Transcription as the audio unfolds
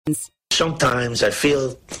Sometimes I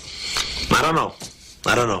feel, I don't know.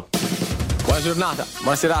 Buona giornata,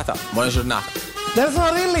 buona serata, buona giornata. There's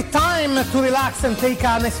not really time to relax and take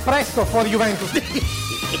an espresso for Juventus.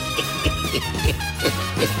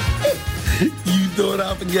 You thought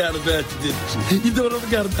I forgot about you, didn't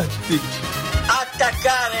you?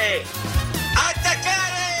 Attaccare!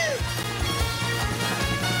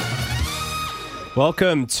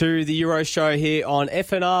 Welcome to the Euro Show here on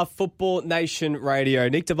FNR Football Nation Radio.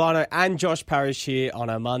 Nick Devano and Josh Parrish here on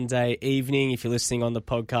a Monday evening. If you're listening on the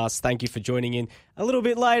podcast, thank you for joining in a little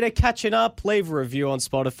bit later, catching up. Leave a review on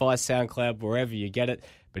Spotify, SoundCloud, wherever you get it.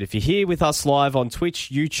 But if you're here with us live on Twitch,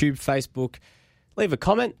 YouTube, Facebook, leave a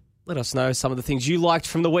comment. Let us know some of the things you liked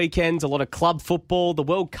from the weekend. A lot of club football, the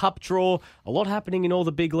World Cup draw, a lot happening in all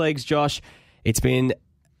the big leagues, Josh. It's been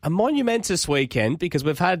a monumentous weekend because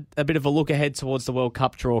we've had a bit of a look ahead towards the World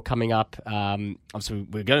Cup draw coming up. Obviously,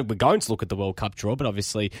 we're going to look at the World Cup draw, but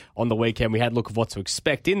obviously on the weekend we had a look of what to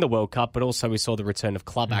expect in the World Cup, but also we saw the return of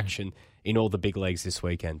club action in all the big leagues this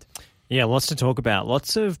weekend. Yeah, lots to talk about.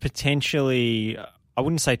 Lots of potentially, I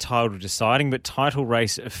wouldn't say title deciding, but title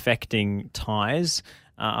race affecting ties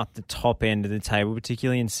up the top end of the table,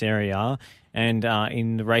 particularly in Serie A. And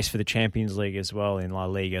in the race for the Champions League as well in La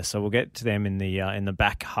Liga. So we'll get to them in the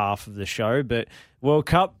back half of the show. But World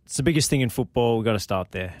Cup, it's the biggest thing in football. We've got to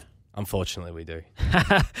start there. Unfortunately, we do.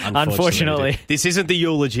 Unfortunately. This isn't the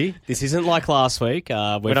eulogy. This isn't like last week. We're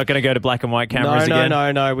not going to go to black and white cameras again.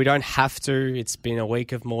 No. We don't have to. It's been a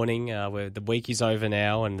week of mourning. The week is over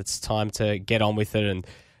now, and it's time to get on with it and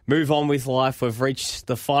move on with life. We've reached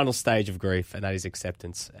the final stage of grief, and that is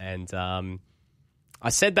acceptance. And I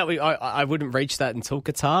said that I wouldn't reach that until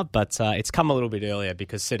Qatar, but it's come a little bit earlier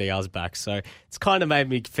because Serie A's back. So it's kind of made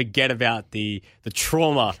me forget about the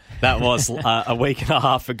trauma that was a week and a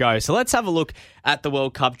half ago. So let's have a look at the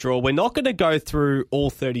World Cup draw. We're not going to go through all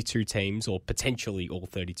 32 teams or potentially all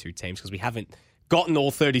 32 teams because we haven't gotten all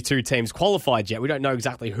 32 teams qualified yet. We don't know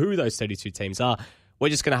exactly who those 32 teams are. We're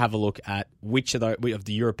just going to have a look at which of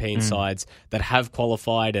the European sides that have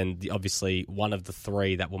qualified and obviously one of the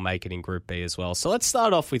three that will make it in Group B as well. So let's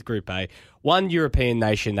start off with Group A. One European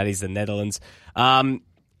nation, that is the Netherlands.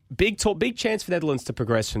 Big chance for Netherlands to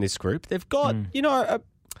progress from this group. They've got, I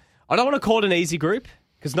don't want to call it an easy group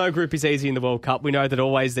because no group is easy in the World Cup. We know that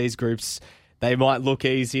always these groups, they might look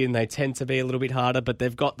easy and they tend to be a little bit harder, but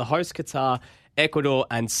they've got the host Qatar, Ecuador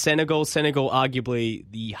and Senegal. Senegal, arguably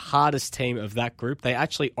the hardest team of that group. They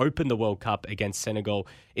actually opened the World Cup against Senegal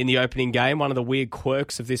in the opening game. One of the weird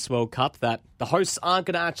quirks of this World Cup that the hosts aren't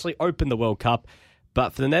going to actually open the World Cup.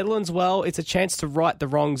 But for the Netherlands, well, it's a chance to right the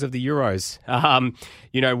wrongs of the Euros.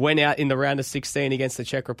 Went out in the round of 16 against the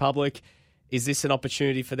Czech Republic. Is this an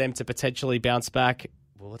opportunity for them to potentially bounce back?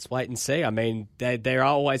 Well, let's wait and see. I mean, there are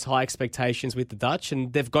always high expectations with the Dutch,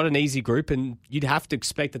 and they've got an easy group, and you'd have to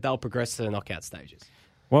expect that they'll progress to the knockout stages.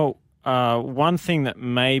 Well, one thing that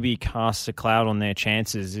maybe casts a cloud on their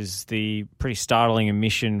chances is the pretty startling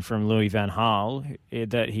admission from Louis van Gaal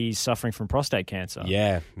that he's suffering from prostate cancer.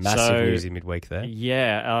 Yeah, massive news in midweek there.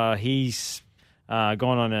 Yeah, he's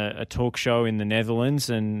gone on a talk show in the Netherlands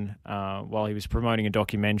and while he was promoting a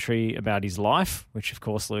documentary about his life, which of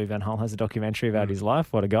course Louis van Gaal has a documentary about his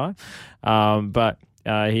life. What a guy. But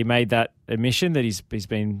he made that admission that he's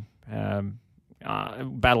been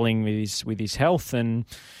battling with his health, and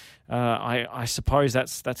I suppose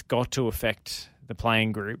that's got to affect the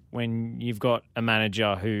playing group when you've got a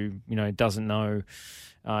manager who doesn't know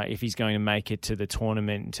if he's going to make it to the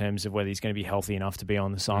tournament in terms of whether he's going to be healthy enough to be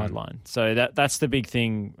on the sideline. So that's the big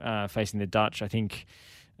thing facing the Dutch. I think,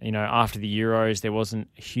 after the Euros, there wasn't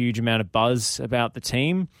a huge amount of buzz about the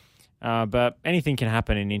team. But anything can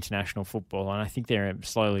happen in international football, and I think they're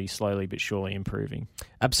slowly but surely improving.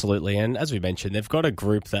 Absolutely, and as we mentioned, they've got a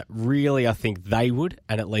group that really, I think they would,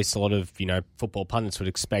 and at least a lot of football pundits would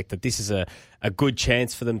expect that this is a good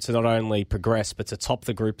chance for them to not only progress, but to top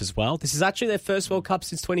the group as well. This is actually their first World Cup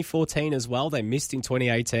since 2014 as well. They missed in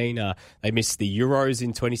 2018. They missed the Euros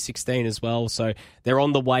in 2016 as well, so they're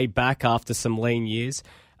on the way back after some lean years.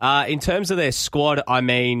 In terms of their squad, I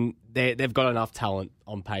mean, they've got enough talent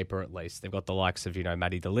on paper at least. They've got the likes of,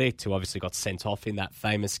 Matty de Ligt, who obviously got sent off in that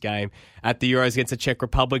famous game at the Euros against the Czech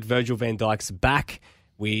Republic. Virgil van Dijk's back.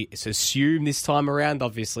 We assume this time around,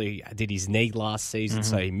 obviously did his knee last season,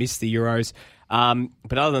 so he missed the Euros.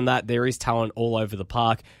 But other than that, there is talent all over the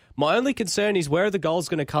park. My only concern is where are the goals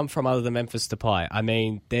going to come from other than Memphis Depay? I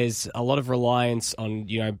mean, there's a lot of reliance on,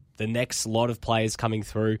 the next lot of players coming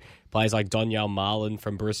through, players like Donyell Malen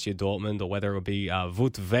from Borussia Dortmund, or whether it will be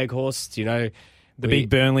Wout Weghorst, The big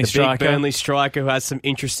Burnley striker. Big Burnley striker who has some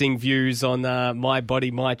interesting views on my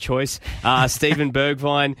body, my choice. Steven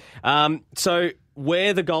Bergwijn. So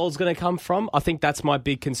where the goal's going to come from, I think that's my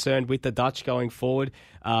big concern with the Dutch going forward.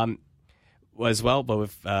 As well, but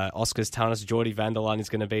with Oscar's telling us Jordi van der Laan is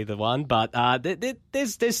going to be the one. But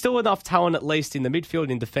there's still enough talent, at least in the midfield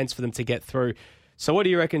and in defence, for them to get through. So what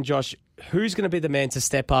do you reckon, Josh? Who's going to be the man to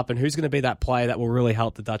step up, and who's going to be that player that will really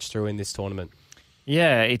help the Dutch through in this tournament?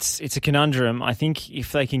 Yeah, it's a conundrum. I think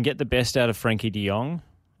if they can get the best out of Frankie de Jong,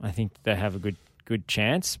 I think they have a good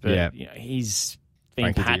chance. But he's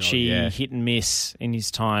been patchy, hit and miss in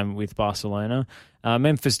his time with Barcelona.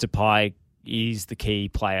 Memphis Depay is the key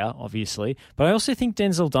player, obviously. But I also think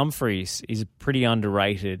Denzel Dumfries is pretty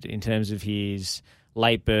underrated in terms of his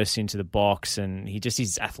late bursts into the box and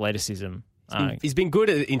his athleticism. He's been good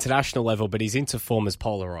at international level, but his Inter form is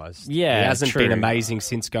polarised. Yeah, he hasn't been amazing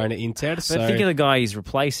since going to Inter. But think of the guy he's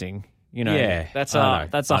replacing. That's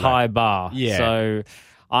a high bar. Yeah. So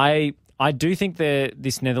I do think that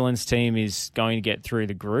this Netherlands team is going to get through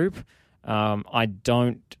the group. I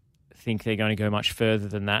don't think they're going to go much further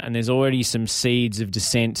than that. And there's already some seeds of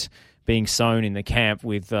dissent being sown in the camp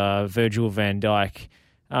with Virgil van Dijk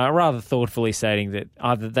rather thoughtfully stating that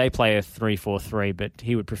either they play a 3-4-3, but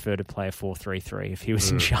he would prefer to play a 4-3-3 if he was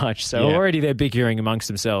in charge. So already they're bickering amongst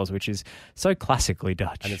themselves, which is so classically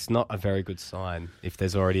Dutch. And it's not a very good sign if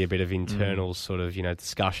there's already a bit of internal sort of,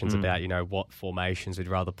 discussions about, what formations we'd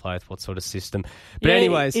rather play with, what sort of system. But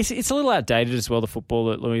anyways... It's a little outdated as well, the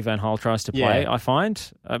football that Louis van Gaal tries to play, I find.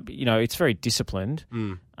 It's very disciplined,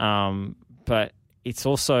 but it's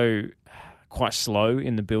also quite slow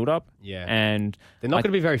in the build-up. Yeah. And they're not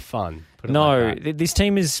going to be very fun. This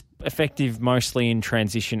team is effective mostly in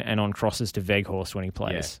transition and on crosses to Weghorst when he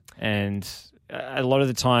plays. Yeah. And a lot of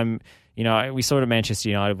the time, we saw it at Manchester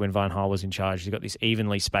United when Van Gaal was in charge. You've got this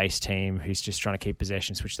evenly spaced team who's just trying to keep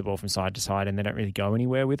possession, switch the ball from side to side, and they don't really go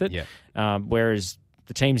anywhere with it. Yeah. Whereas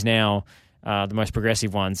the teams now, the most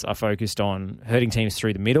progressive ones, are focused on hurting teams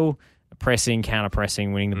through the middle, pressing,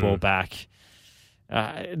 counter-pressing, winning the ball back.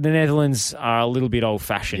 The Netherlands are a little bit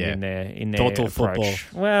old-fashioned in their total approach.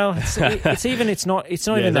 Football. Well, it's not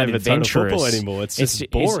even that adventurous football anymore. It's just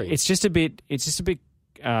boring. It's just a bit.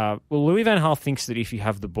 Louis van Gaal thinks that if you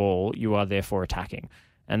have the ball, you are therefore attacking,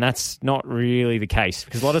 and that's not really the case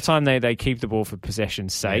because a lot of time they keep the ball for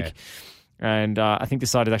possession's sake, and I think the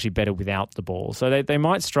side is actually better without the ball. So they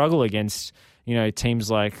might struggle against teams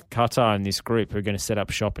like Qatar in this group who are going to set up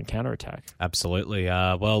shop and counterattack. Absolutely.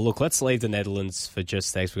 Well, look, let's leave the Netherlands for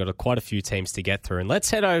just next. We've got quite a few teams to get through, and let's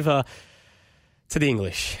head over to the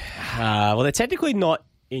English. Well, they're technically not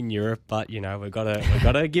in Europe, but we've got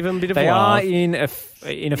to give them a bit of they love. Are in a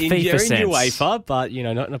FIFA sense. In UEFA, but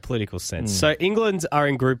not in a political sense. So England are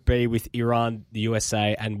in Group B with Iran, the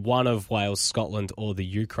USA, and one of Wales, Scotland, or the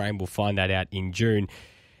Ukraine. We'll find that out in June.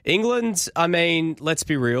 England, let's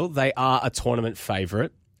be real, they are a tournament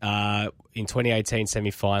favourite. In 2018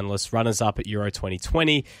 semi-finalists, runners-up at Euro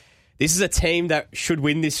 2020. This is a team that should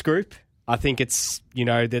win this group. I think it's,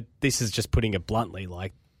 that this is just putting it bluntly,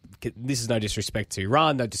 like, this is no disrespect to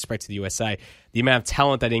Iran, no disrespect to the USA. The amount of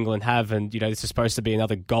talent that England have, and, this is supposed to be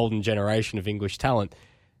another golden generation of English talent.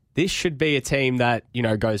 This should be a team that,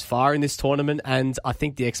 goes far in this tournament, and I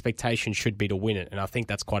think the expectation should be to win it. And I think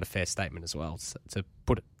that's quite a fair statement as well, to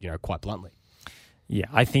put it, quite bluntly. Yeah,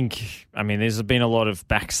 I think, there's been a lot of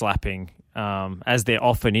backslapping, as there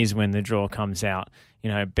often is when the draw comes out.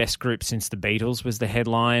 Best group since the Beatles was the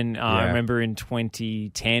headline. I remember in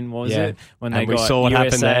 2010, was it? When they got saw what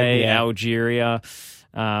happened there. Algeria.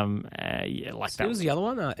 Like that. Who was the other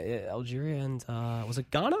one? Algeria and, was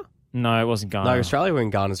it Ghana? No, it wasn't Ghana. No, Australia were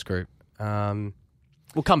in Ghana's group.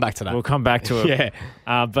 We'll come back to that. We'll come back to it.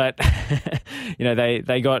 But,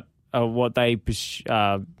 they got what they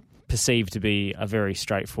perceived to be a very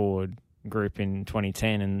straightforward group in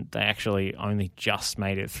 2010, and they actually only just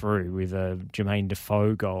made it through with a Jermaine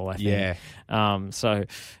Defoe goal, I think. Yeah. And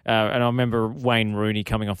I remember Wayne Rooney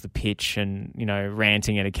coming off the pitch and,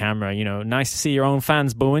 ranting at a camera, nice to see your own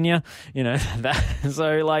fans booing you,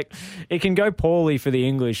 So, it can go poorly for the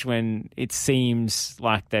English when it seems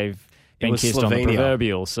like they've been kissed Slovenia. on the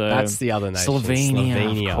proverbial. So that's the other nation.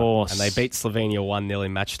 Slovenia, of course. And they beat Slovenia 1-0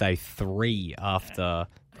 in match day 3 after...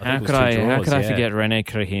 How could I forget Rene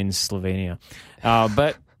Krahin's Slovenia?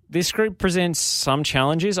 But this group presents some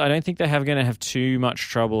challenges. I don't think they're going to have too much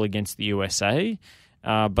trouble against the USA.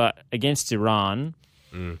 But against Iran,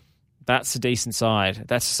 that's a decent side.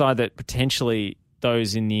 That's a side that potentially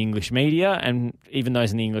those in the English media and even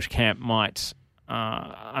those in the English camp might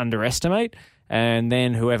underestimate. And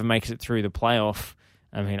then whoever makes it through the playoff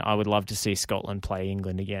I mean, I would love to see Scotland play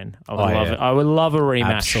England again. I would love a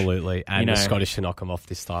rematch. Absolutely. And the Scottish to knock them off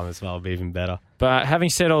this time as well would be even better. But having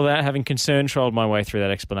said all that, having concern-trolled my way through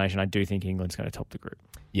that explanation, I do think England's going to top the group.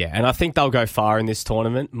 Yeah, and I think they'll go far in this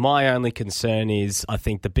tournament. My only concern is I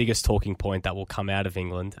think the biggest talking point that will come out of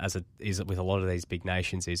England, as it is with a lot of these big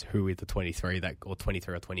nations, is who with the 23 or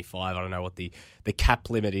 23 or 25. I don't know what the cap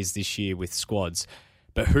limit is this year with squads,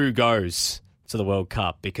 but who goes to the World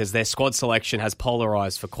Cup, because their squad selection has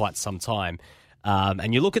polarised for quite some time.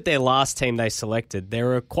 And you look at their last team they selected,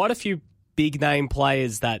 there are quite a few big-name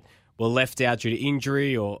players that were left out due to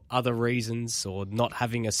injury or other reasons or not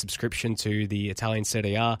having a subscription to the Italian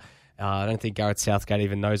Serie A. I don't think Gareth Southgate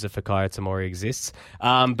even knows if Fikayo Tomori exists.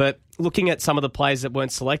 But looking at some of the players that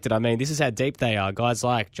weren't selected, I mean, this is how deep they are. Guys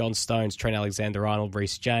like John Stones, Trent Alexander-Arnold,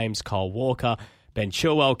 Reece James, Kyle Walker, Ben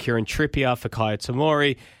Chilwell, Kieran Trippier, Fikayo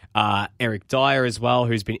Tomori, Eric Dyer as well,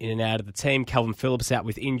 who's been in and out of the team. Calvin Phillips out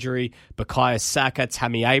with injury. Bukayo Saka,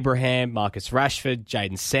 Tammy Abraham, Marcus Rashford,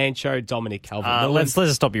 Jadon Sancho, Dominic Calvert-Lewin. Let's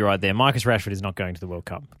just stop you right there. Marcus Rashford is not going to the World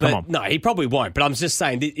Cup. Come on. No, he probably won't. But I'm just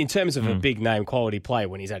saying, in terms of a big name quality player,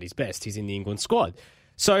 when he's at his best, he's in the England squad.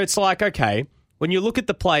 So it's like, okay, when you look at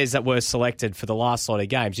the players that were selected for the last lot of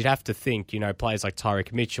games, you'd have to think, players like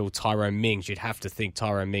Tyreek Mitchell, Tyrone Mings, you'd have to think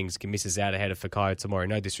Tyrone Mings misses out ahead of Fikayo Tomori.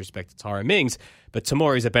 No disrespect to Tyrone Mings, but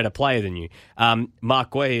Tomori's a better player than you. Mark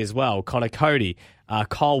Guehi as well, Connor Cody,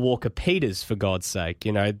 Kyle Walker-Peters, for God's sake.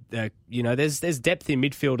 There's depth in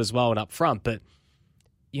midfield as well and up front, but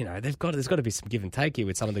there's got to be some give and take here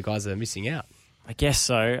with some of the guys that are missing out. I guess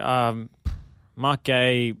so. Mark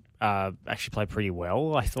Guehi actually played pretty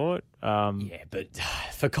well, I thought. Yeah, but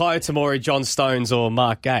Fikayo Tomori, John Stones, or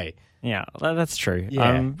Mark Guehi. Yeah, that's true.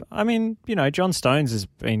 Yeah. I mean, John Stones has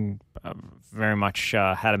been very much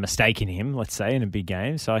had a mistake in him, let's say, in a big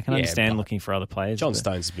game. So I can understand looking for other players. John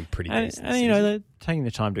Stones has been pretty decent. And they're taking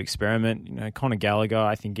the time to experiment. Conor Gallagher,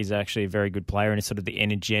 I think, is actually a very good player and is sort of the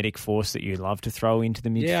energetic force that you love to throw into the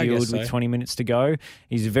midfield with 20 minutes to go.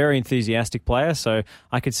 He's a very enthusiastic player, so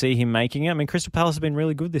I could see him making it. I mean, Crystal Palace have been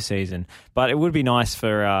really good this season, but it would be nice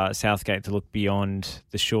for Southgate to look beyond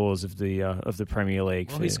the shores of the Premier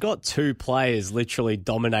League. Well, he's got two players literally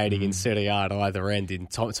dominating in Serie A at either end in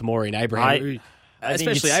Tomori and Abraham.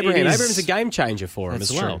 Especially Abraham. Abraham's a game changer for him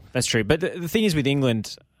as well. That's true. But the thing is with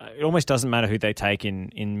England, it almost doesn't matter who they take in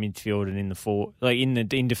midfield and in the forward, like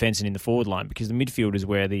in defence and in the forward line, because the midfield is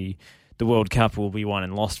where the World Cup will be won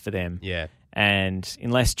and lost for them. Yeah. And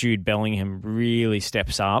unless Jude Bellingham really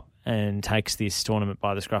steps up and takes this tournament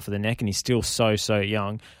by the scruff of the neck, and he's still so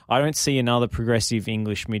young, I don't see another progressive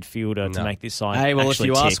English midfielder to make this side. Hey, well, if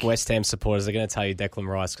you tick. ask West Ham supporters, they're going to tell you Declan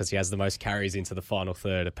Rice because he has the most carries into the final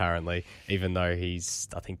third, apparently, even though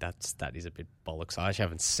I think that is a bit bollocks. I actually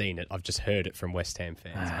haven't seen it. I've just heard it from West Ham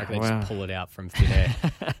fans. I can just pull it out from thin air.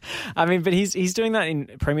 I mean, but he's doing that in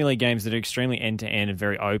Premier League games that are extremely end-to-end and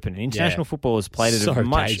very open. And international football has played at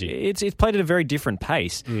it's played at a very different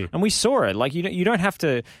pace. And we saw it. Like, you don't have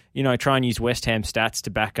to, try and use West Ham stats to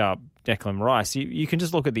back up Declan Rice. You can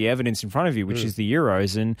just look at the evidence in front of you, which is the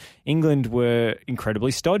Euros, and England were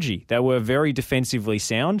incredibly stodgy. They were very defensively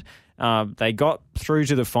sound. They got through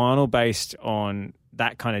to the final based on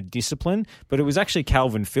that kind of discipline, but it was actually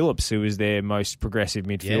Calvin Phillips who was their most progressive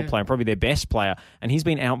midfield player, probably their best player, and he's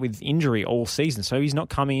been out with injury all season, so he's not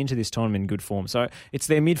coming into this tournament in good form. So it's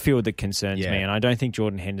their midfield that concerns me, and I don't think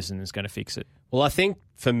Jordan Henderson is going to fix it. Well, I think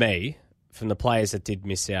for me, from the players that did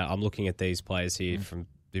miss out, I'm looking at these players here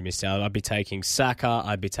who missed out. I'd be taking Saka,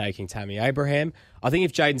 I'd be taking Tammy Abraham. I think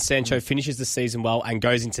if Jadon Sancho finishes the season well and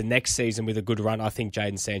goes into next season with a good run, I think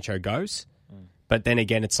Jadon Sancho goes. But then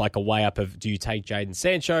again, it's like a way up of, do you take Jadon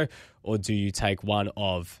Sancho or do you take one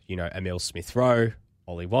of, Emile Smith-Rowe,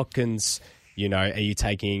 Ollie Watkins? Are you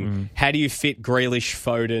taking, how do you fit Grealish,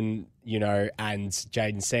 Foden, and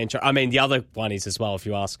Jadon Sancho? I mean, the other one is as well, if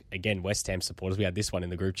you ask, again, West Ham supporters, we had this one in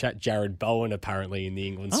the group chat, Jared Bowen apparently in the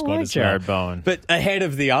England squad as well. Jared Bowen. But ahead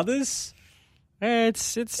of the others...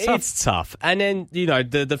 It's tough. It's tough. And then,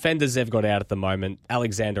 the defenders they've got out at the moment,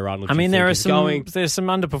 Alexander-Arnold. I mean, there's some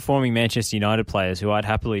underperforming Manchester United players who I'd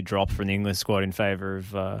happily drop from the England squad in favour of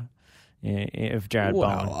Jared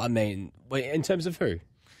Bowen. I mean, in terms of who?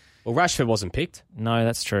 Well, Rashford wasn't picked. No,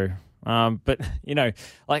 that's true. But,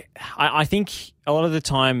 I think a lot of the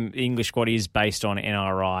time, the English squad is based on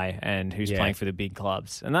NRI and who's Yeah. playing for the big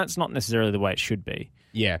clubs, and that's not necessarily the way it should be.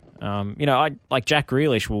 Yeah. Like Jack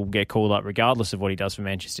Grealish will get called up regardless of what he does for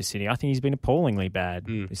Manchester City. I think he's been appallingly bad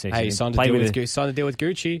this season. Hey, he signed a deal with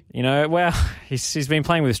Gucci. You know, well, he's been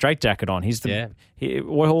playing with a straitjacket on.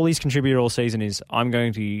 All he's contributed all season is I'm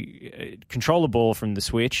going to control the ball from the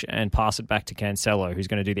switch and pass it back to Cancelo, who's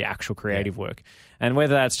going to do the actual creative work. And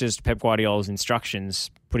whether that's just Pep Guardiola's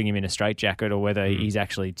instructions putting him in a straitjacket or whether he's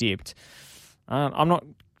actually dipped, I'm not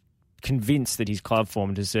convinced that his club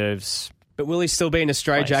form deserves. But will he still be in a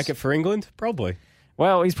straitjacket for England? Probably.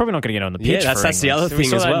 Well, he's probably not going to get on the pitch. Yeah, that's the other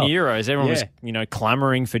thing as well. In Euros, everyone was,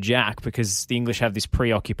 clamouring for Jack because the English have this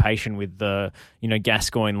preoccupation with the,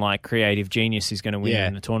 Gascoigne-like creative genius who's going to win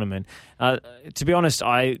in the tournament. To be honest,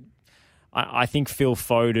 I think Phil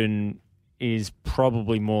Foden is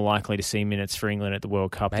probably more likely to see minutes for England at the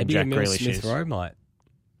World Cup than Jack Grealish is. Smith-Rowe might.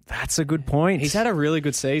 That's a good point. He's had a really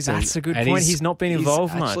good season. That's a good point. He's not been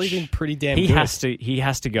involved much. He's actually been pretty damn good. He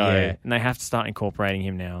has to go, yeah. and they have to start incorporating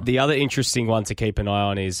him now. The other interesting one to keep an eye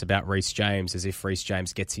on is about Reece James, as if Reece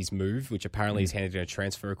James gets his move, which apparently he's handed in a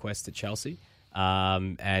transfer request at Chelsea.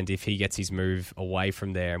 And if he gets his move away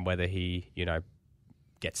from there and whether he,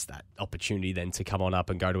 gets that opportunity then to come on up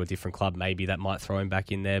and go to a different club, maybe that might throw him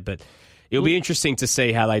back in there. But it'll be interesting to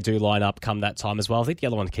see how they do line up come that time as well. I think the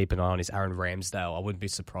other one to keep an eye on is Aaron Ramsdale. I wouldn't be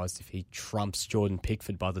surprised if he trumps Jordan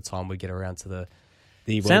Pickford by the time we get around to the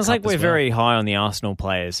World Sounds Cup like we're very high on the Arsenal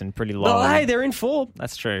players and pretty low. Well, hey, they're in form.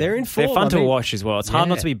 That's true. They're in form. They're fun to watch as well. It's hard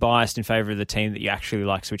not to be biased in favour of the team that you actually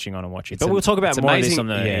like switching on and watching. But we'll talk about more of this on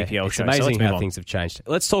the EPL it's show. Amazing so how things have changed.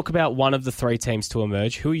 Let's talk about one of the three teams to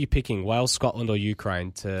emerge. Who are you picking? Wales, Scotland, or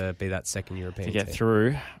Ukraine to be that second European to get team?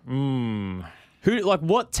 through?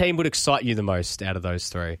 What team would excite you the most out of those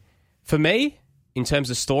three? For me, in terms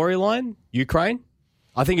of storyline, Ukraine.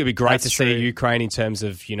 I think it'd be great to see Ukraine in terms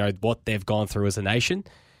of, what they've gone through as a nation.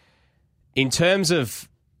 In terms of,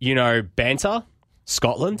 banter,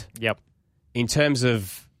 Scotland. Yep. In terms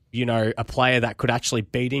of, a player that could actually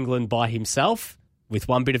beat England by himself with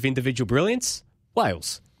one bit of individual brilliance,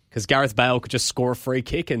 Wales. Because Gareth Bale could just score a free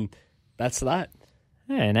kick and that's that.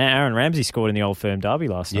 Yeah, and Aaron Ramsey scored in the Old Firm derby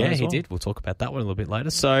last night. Yeah, he did. We'll talk about that one a little bit later.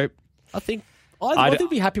 So I think I'd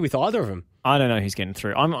be happy with either of them. I don't know who's getting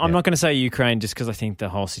through. I'm not going to say Ukraine just because I think the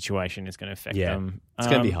whole situation is going to affect them. It's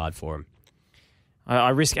going to be hard for them. I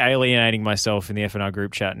risk alienating myself in the FNR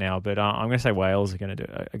group chat now, but I'm going to say Wales are going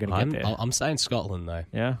to get there. I'm saying Scotland, though.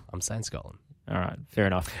 Yeah? I'm saying Scotland. All right, fair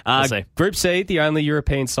enough. We'll see. Group C, the only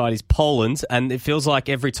European side is Poland, and it feels like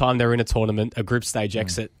every time they're in a tournament, a group stage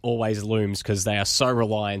exit always looms because they are so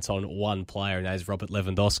reliant on one player, and that is Robert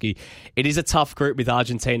Lewandowski. It is a tough group with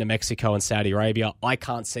Argentina, Mexico, and Saudi Arabia. I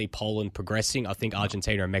can't see Poland progressing. I think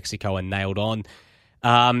Argentina and Mexico are nailed on.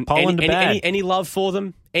 Poland are bad. Any love for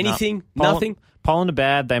them? Anything? No. Nothing? Poland are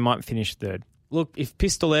bad. They might finish third. Look, if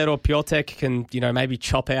Pistolero or Piotek can, maybe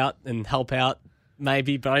chop out and help out,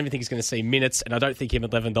 maybe, but I don't even think he's going to see minutes, and I don't think him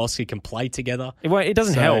and Lewandowski can play together. It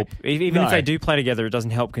doesn't help. Even if they do play together, it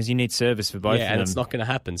doesn't help because you need service for both of them. Yeah, and it's not going to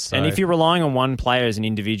happen. So. And if you're relying on one player as an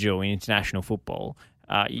individual in international football,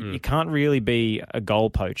 you can't really be a goal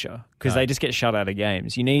poacher because they just get shut out of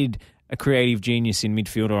games. You need a creative genius in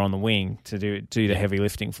midfield or on the wing to do the heavy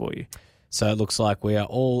lifting for you. So it looks like we are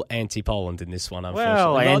all anti-Poland in this one,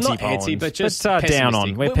 unfortunately. Well, not anti, but just down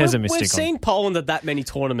on. We're pessimistic. We've seen Poland at that many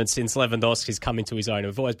tournaments since Lewandowski's come into his own.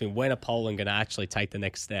 We've always been, when are Poland going to actually take the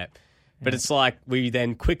next step? But it's like we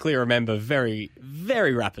then quickly remember very,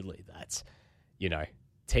 very rapidly that,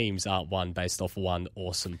 teams aren't won based off one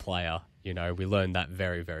awesome player. We learned that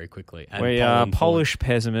very, very quickly. And we are Polish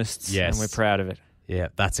pessimists, and we're proud of it. Yeah,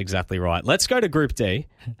 that's exactly right. Let's go to Group D.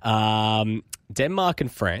 Denmark and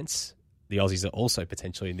France. The Aussies are also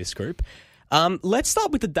potentially in this group. Let's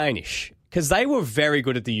start with the Danish, because they were very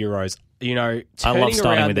good at the Euros. I love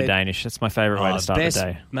starting with the Danish. That's my favourite way to start the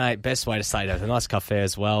day. Mate, best way to start it. A nice cafe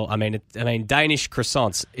as well. I mean, Danish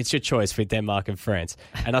croissants. It's your choice for Denmark and France.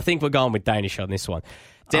 And I think we're going with Danish on this one.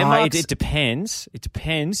 It depends. It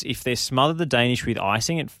depends. If they smother the Danish with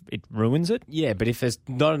icing, it ruins it. Yeah, but if there's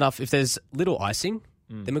not enough, if there's little icing,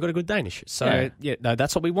 then we've got a good Danish. So,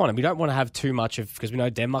 that's what we want. And we don't want to have too much of, because we know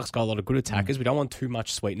Denmark's got a lot of good attackers. We don't want too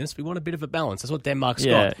much sweetness. We want a bit of a balance. That's what Denmark's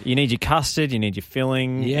got. You need your custard, you need your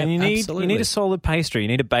filling, and you need a solid pastry. You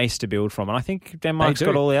need a base to build from. And I think Denmark's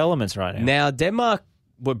got all the elements right now. Now, Denmark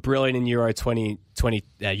were brilliant in Euro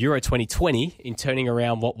 2020 in turning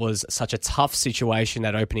around what was such a tough situation,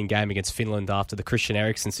 that opening game against Finland after the Christian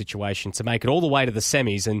Eriksen situation, to make it all the way to the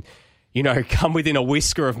semis and come within a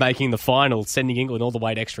whisker of making the final, sending England all the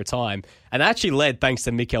way to extra time. And actually led thanks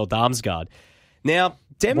to Mikkel Damsgaard. Now,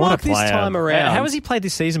 Denmark What a this player. time around. How has he played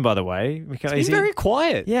this season, by the way? Because He's very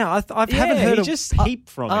quiet. Yeah, I haven't heard a just peep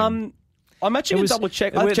from him. I'm actually going to double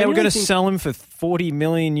check. They were going to sell him for 40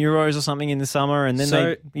 million euros or something in the summer, and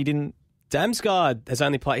then he didn't. Damsgaard has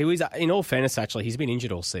only played. He was, in all fairness, actually, he's been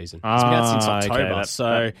injured all season. He's been out since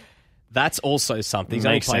October, that's also something. He's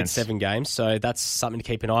only played 7 games, so that's something to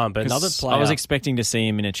keep an eye on. But another player, I was expecting to see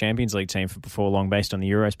him in a Champions League team before long, based on the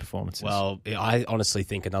Euros performances. Well, I honestly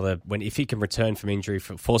think if he can return from injury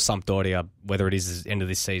for Sampdoria, whether it is the end of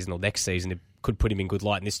this season or next season, it could put him in good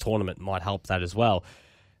light. And this tournament might help that as well.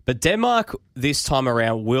 But Denmark this time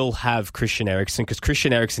around will have Christian Eriksen, because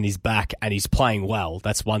Christian Eriksen is back and he's playing well.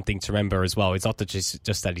 That's one thing to remember as well. It's not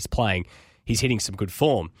just that he's playing; he's hitting some good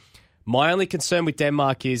form. My only concern with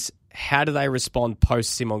Denmark is, how do they respond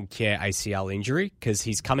post Simon Kjær ACL injury? Because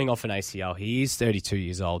he's coming off an ACL. He is 32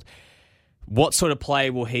 years old. What sort of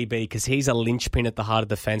player will he be? Because he's a linchpin at the heart of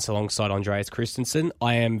the defence alongside Andreas Christensen.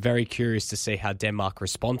 I am very curious to see how Denmark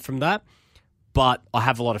respond from that. But I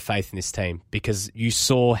have a lot of faith in this team, because you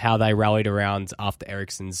saw how they rallied around after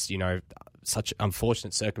Eriksen's, such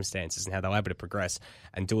unfortunate circumstances, and how they were able to progress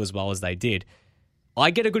and do as well as they did. I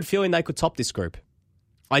get a good feeling they could top this group.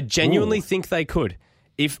 I genuinely think they could.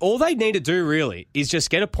 If all they need to do really is just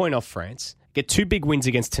get a point off France, get 2 big wins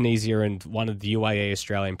against Tunisia and one of the UAE,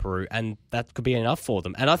 Australia and Peru, and that could be enough for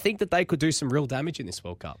them. And I think that they could do some real damage in this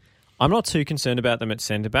World Cup. I'm not too concerned about them at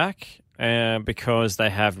centre-back because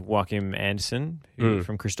they have Joachim Andersen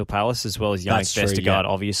from Crystal Palace, as well as Yannick Vestergaard,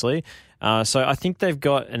 obviously. So I think they've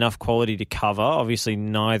got enough quality to cover. Obviously,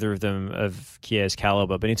 neither of them of Kjær's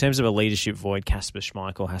calibre, but in terms of a leadership void, Kasper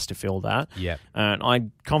Schmeichel has to fill that. Yeah, and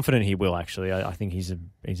I'm confident he will. Actually, I think he's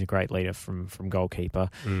a great leader from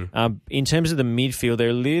goalkeeper. In terms of the midfield, they're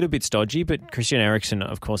a little bit stodgy, but Christian Eriksen,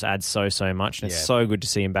 of course, adds so much, and it's so good to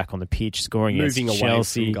see him back on the pitch scoring moving against away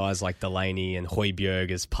Chelsea. From guys like Delaney and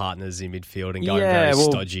Højbjerg as partners in midfield and going very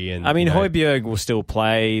stodgy. And Højbjerg will still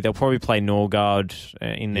play. They'll probably play Norgard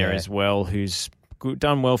in there as well, who's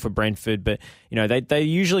done well for Brentford, but they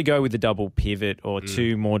usually go with the double pivot or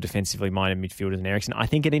 2 more defensively minded midfielders than Eriksen. I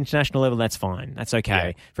think at international level that's fine. That's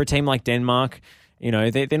okay. Yeah. For a team like Denmark,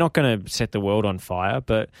 they're not going to set the world on fire,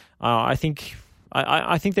 but I think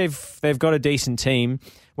they've got a decent team.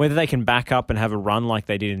 Whether they can back up and have a run like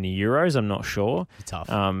they did in the Euros, I'm not sure. Tough.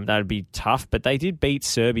 That'd be tough, but they did beat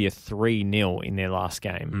Serbia 3-0 in their last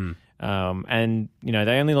game. And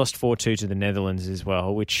they only lost 4-2 to the Netherlands as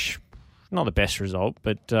well, which not the best result,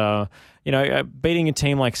 but beating a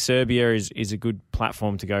team like Serbia is a good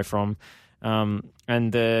platform to go from.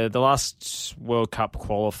 And the last World Cup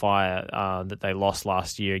qualifier that they lost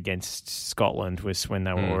last year against Scotland was when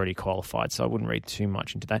they were already qualified, so I wouldn't read too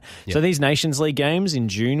much into that. Yep. So these Nations League games in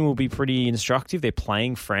June will be pretty instructive. They're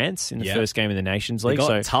playing France in the first game of the Nations League. They've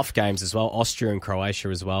got tough games as well, Austria and Croatia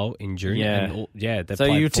as well in June. Yeah, they've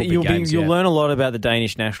played 4 big games. You'll learn a lot about the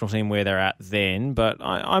Danish national team, where they're at then, but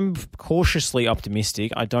I'm cautiously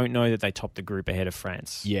optimistic. I don't know that they top the group ahead of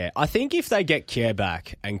France. Yeah, I think if they get Kjær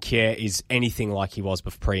back, and Kjær is anything like he was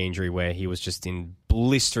before pre-injury, where he was just in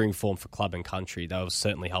blistering form for club and country, that will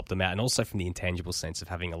certainly help them out. And also from the intangible sense of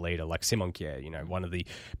having a leader like Simon Kjær, one of the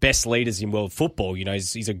best leaders in world football. He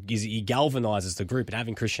galvanises the group, and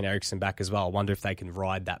having Christian Eriksen back as well. I wonder if they can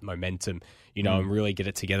ride that momentum, and really get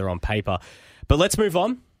it together on paper. But let's move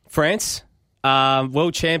on. France,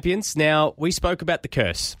 world champions. Now, we spoke about the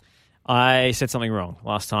curse. I said something wrong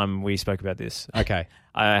last time we spoke about this. Okay.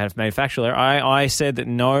 I have made a factual error. I said that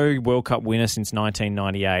no World Cup winner since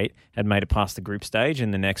 1998 had made it past the group stage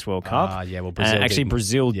in the next World Cup.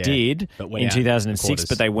 Brazil did in 2006,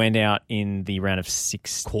 but they went out in the round of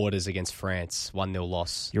 6 quarters against France. 1-0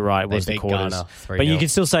 loss. You're right, it was the quarters. Ghana, but you can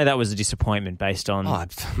still say that was a disappointment based on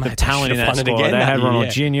the talent in that squad. They had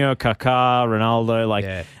Ronaldinho, Kaká,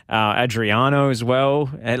 Ronaldo, Adriano as well,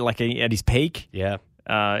 at his peak. Yeah.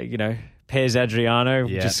 Pairs Adriano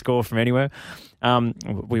just score from anywhere.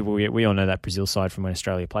 We all know that Brazil side from when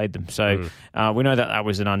Australia played them. So we know that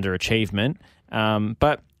was an underachievement.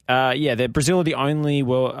 But Brazil are the only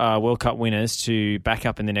World Cup winners to back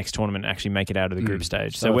up in the next tournament and actually make it out of the group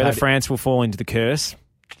stage. So whether France will fall into the curse...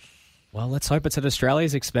 Well, let's hope it's at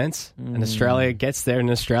Australia's expense and Australia gets there, and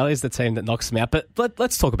Australia's the team that knocks them out. But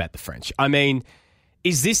let's talk about the French. I mean,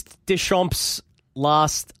 is this Deschamps'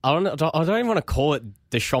 last... I don't even want to call it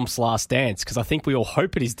Deschamps' last dance, because I think we all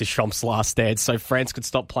hope it is Deschamps' last dance, so France could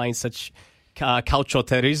stop playing such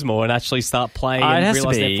calcioterismo and actually start playing and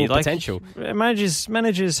realise their full potential.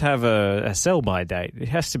 Managers have a sell-by date. It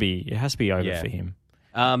has to be over for him.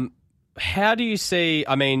 How do you see...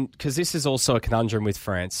 I mean, because this is also a conundrum with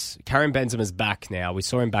France. Karim Benzema's back now. We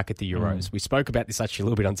saw him back at the Euros. We spoke about this actually a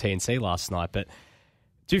little bit on TNC last night, but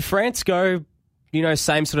Do France go,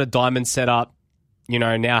 same sort of diamond setup,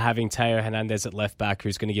 now having Teo Hernandez at left back,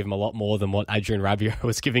 who's going to give him a lot more than what Adrien Rabiot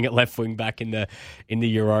was giving at left wing back in the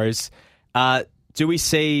Euros. Do we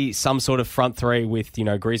see some sort of front three with,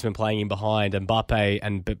 Griezmann playing in behind and Mbappe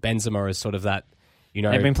and Benzema as sort of that,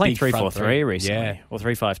 they've been playing 3-4-3 recently, or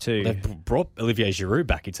 3-5-2. They've brought Olivier Giroud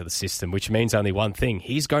back into the system, which means only one thing.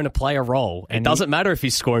 He's going to play a role. It doesn't matter if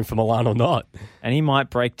he's scoring for Milan or not. And he might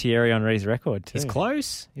break Thierry Henry's record too. He's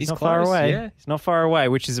close. He's not far away. Yeah. He's not far away,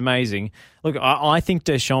 which is amazing. Look, I think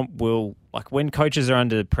Deschamps will, when coaches are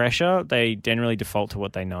under pressure, they generally default to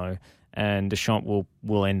what they know. And Deschamps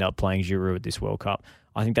will end up playing Giroud at this World Cup.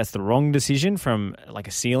 I think that's the wrong decision from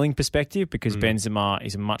a ceiling perspective because Benzema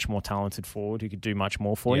is a much more talented forward who could do much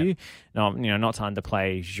more for you. Now, not to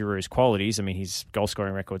underplay Giroud's qualities. I mean, his goal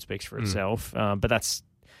scoring record speaks for itself, but that's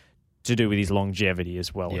to do with his longevity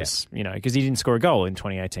as well as because he didn't score a goal in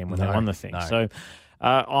 2018 when they won the thing. No. So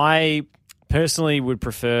I personally would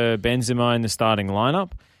prefer Benzema in the starting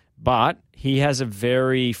lineup, but he has a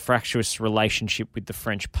very fractious relationship with the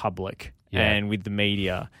French public and with the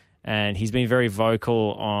media. And he's been very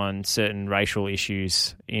vocal on certain racial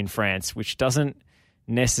issues in France, which doesn't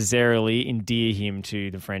necessarily endear him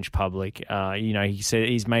to the French public. He said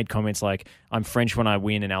he's made comments like, "I'm French when I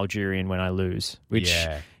win and Algerian when I lose," which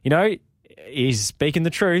he's speaking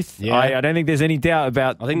the truth. Yeah. I don't think there's any doubt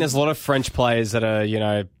about. I think there's a lot of French players that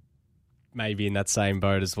are maybe in that same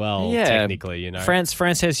boat as well. Yeah, technically,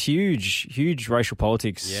 France has huge racial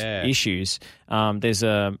politics issues. There's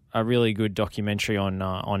a really good documentary on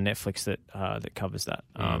Netflix that covers that.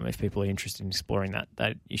 If people are interested in exploring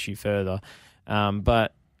that issue further,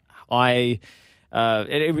 but it's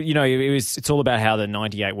all about how the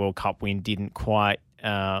 '98 World Cup win didn't quite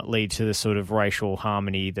lead to the sort of racial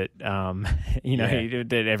harmony that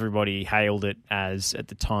that everybody hailed it as at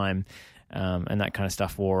the time. And that kind of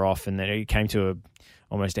stuff wore off, and then it came to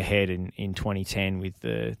almost a head in 2010 with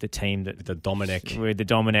the team that the Dominic thing and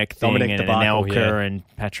Anelka and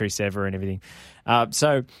Patrice Evra and everything.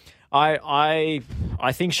 So I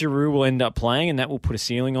think Giroud will end up playing, and that will put a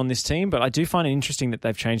ceiling on this team. But I do find it interesting that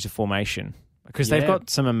they've changed the formation because they've got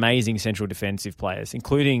some amazing central defensive players,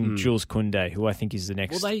 including Jules Koundé, who I think is the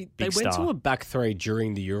next. Well, they went to a back three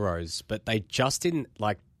during the Euros, but they just didn't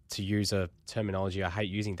to use a terminology I hate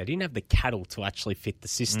using, they didn't have the cattle to actually fit the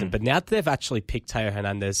system. But now that they've actually picked Teo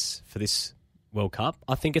Hernandez for this World Cup,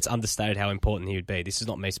 I think it's understated how important he would be. This is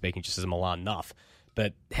not me speaking just as a Milan nuff,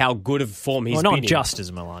 but how good of form he's been not just as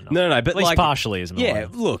a Milan nuff. No, but at least partially as a Milan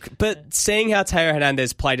nuff. Yeah, look, but seeing how Teo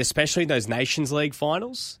Hernandez played, especially in those Nations League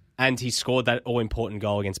finals, and he scored that all-important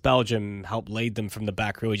goal against Belgium, helped lead them from the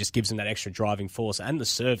back, really just gives them that extra driving force and the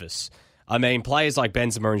service. I mean, players like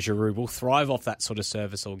Benzema and Giroud will thrive off that sort of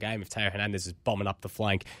service all game if Teo Hernandez is bombing up the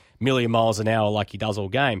flank a million miles an hour like he does all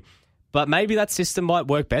game. But maybe that system might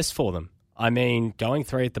work best for them. I mean, going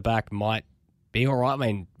three at the back might be all right. I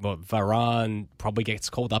mean, Varane probably gets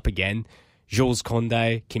called up again. Jules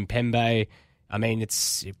Koundé, Kimpembe. I mean,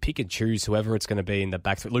 it's pick and choose whoever it's going to be in the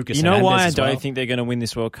back. Lucas Hernandez why I as well. don't think they're going to win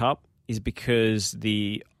this World Cup is because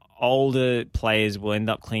the older players will end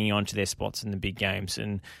up clinging on to their spots in the big games.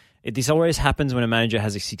 And this always happens when a manager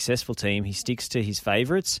has a successful team. He sticks to his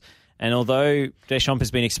favourites. And although Deschamps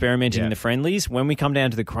has been experimenting in the friendlies, when we come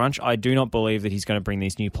down to the crunch, I do not believe that he's going to bring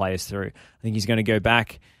these new players through. I think he's going to go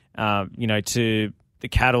back, to the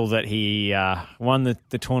cattle that he won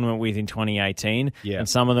the tournament with in 2018. Yeah. And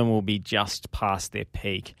some of them will be just past their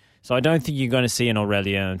peak. So I don't think you're going to see an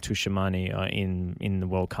Aurelien Tchouameni in the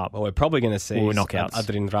World Cup. Well, we're probably going to see knockouts.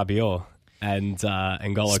 Adrien Rabiot. And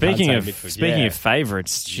N'Golo speaking Kante of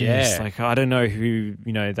favourites, I don't know who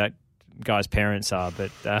that guy's parents are, but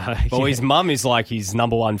his mum is like his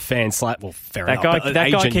number one fan. Fair enough.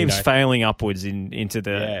 That guy keeps failing upwards into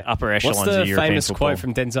the upper echelons of European football. What's the famous quote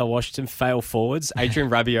from Denzel Washington? Fail forwards. Adrien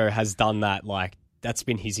Rabiot has done that. That's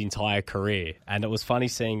been his entire career, and it was funny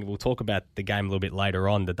seeing. We'll talk about the game a little bit later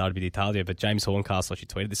on, the Derby d'Italia. But James Horncastle, she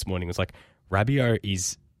tweeted this morning, was like, Rabiot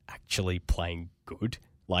is actually playing good.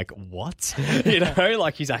 What?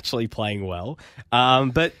 He's actually playing well.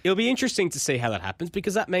 But it'll be interesting to see how that happens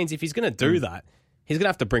because that means if he's going to do that, he's going to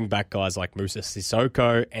have to bring back guys like Moussa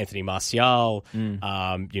Sissoko, Anthony Martial,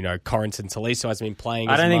 Corentin Tolisso has been playing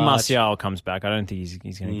I don't think Martial comes back. I don't think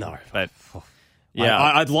he's going to. No. But yeah,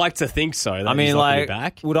 I'd like to think so. I mean,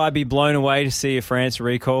 back. Would I be blown away to see a France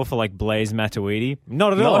recall for Blaise Matuidi?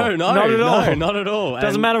 Not at all. No, not at all.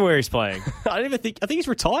 Doesn't matter where he's playing. I think he's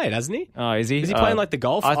retired, hasn't he? Oh, is he? Is he playing the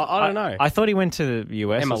golf? I don't know. I thought he went to the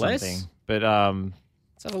US MLS? or something. But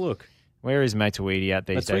let's have a look. Where is Matuidi at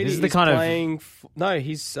these days? Matuidi This is the is kind playing of. No,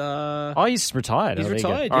 he's. He's retired. He's Oh, there you go.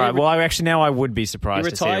 retired, All yeah. right. Well, actually, now I would be surprised.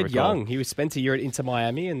 He to see a retired recall. young. He spent a year at Inter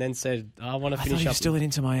Miami and then said, "I want to I finish thought he up." was still at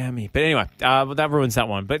Inter Miami. But anyway, that ruins that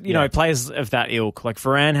one. But, you know, players of that ilk, like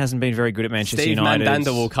Varane hasn't been very good at Manchester Steve United.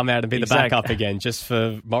 Mandanda will come out and be the backup again just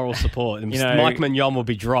for moral support. And Mike Mignon will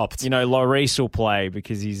be dropped. You know, Lloris will play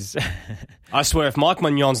because he's... I swear, if Mike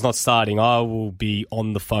Mignon's not starting, I will be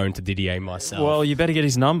on the phone to Didier myself. Well, you better get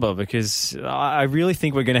his number because I really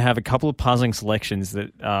think we're going to have a couple of puzzling selections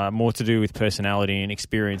that are more to do with personality and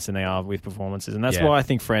experience than they are with performances. And that's why I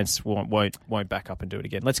think France won't back up and do it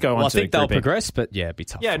again. Let's go on to I think they'll Group E. progress, but it'd be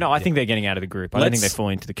tough. Yeah, no, I think they're getting out of the group. I don't think they fall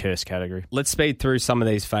into the curse category. Let's speed through some of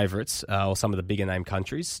these favourites or some of the bigger name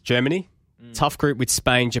countries. Germany. Tough group with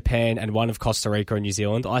Spain, Japan, and one of Costa Rica and New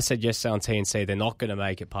Zealand. I said yesterday on TNC they're not going to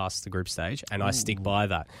make it past the group stage, and I stick by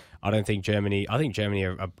that. I think Germany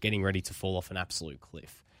are getting ready to fall off an absolute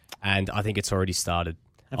cliff, and I think it's already started.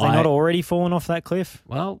 Have they not already fallen off that cliff?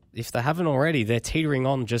 Well, if they haven't already, they're teetering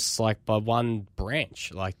on just like by one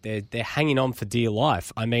branch. Like they're hanging on for dear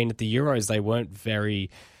life. I mean, at the Euros, they weren't very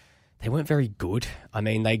good. I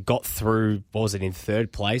mean, they got through, in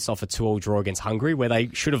third place off a 2-2 draw against Hungary, where they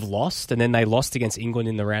should have lost, and then they lost against England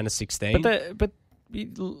in the round of 16. But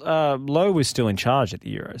Lowe was still in charge at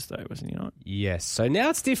the Euros, though, wasn't he not? Yes. So now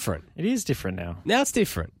it's different. It is different now. Now it's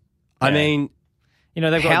different. Yeah. I mean, you know,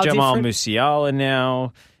 they've how got Jamal different? Musiala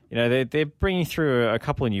now. You know, they're bringing through a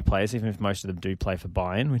couple of new players, even if most of them do play for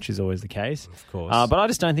Bayern, which is always the case. Of course. But I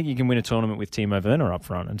just don't think you can win a tournament with Timo Werner up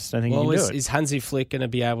front. I just don't think you can do it. Is Hansi Flick going to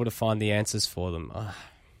be able to find the answers for them?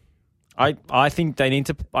 I think I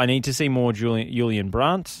need to see more Julian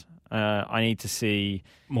Brandt. I need to see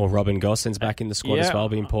More Robin Gosens back in the squad as Yeah. well.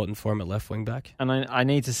 Be important for him at left wing back. and I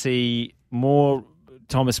need to see more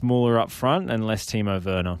Thomas Muller up front and less Timo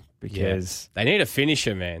Werner because They need a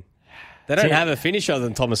finisher, man. They don't have a finisher other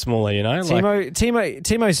than Thomas Muller, you know.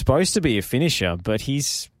 Timo's supposed to be a finisher, but I think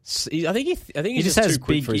he's just has too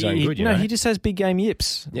quick big. for his own good. You know? He just has big game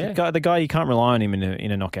yips. Yeah. The guy you can't rely on him in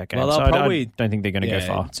a knockout game. Well, so probably, I don't think they're going to go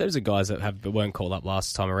far. In terms of guys that weren't called up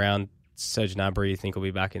last time around, Serge Gnabry, you think will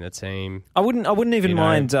be back in the team? I wouldn't even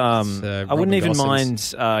mind. I wouldn't even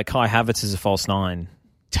Gosens. mind Kai Havertz as a false nine.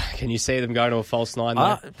 Can you see them going to a false nine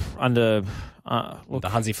Under the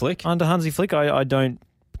Hansi Flick? Under Hansi Flick, I don't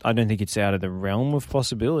think it's out of the realm of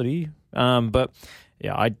possibility. But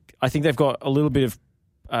yeah, I think they've got a little bit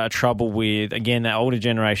of trouble with, again, that older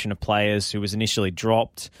generation of players who was initially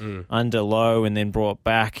dropped under Lowe and then brought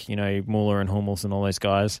back, you know, Muller and Hummels and all those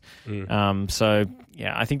guys. So,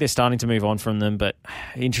 yeah, I think they're starting to move on from them, but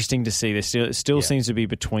interesting to see. There still seems to be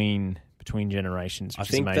between generations, which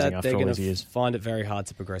is amazing after all these years. Find it very hard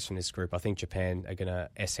to progress from this group. I think Japan are going to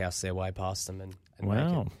S-house their way past them and make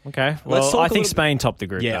it. Okay. Well, I think Spain topped the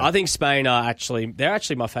group. Yeah, though. I think Spain they're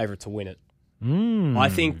actually my favourite to win it. I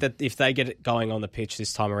think that if they get it going on the pitch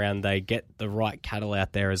this time around, they get the right cattle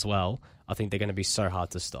out there as well. I think they're going to be so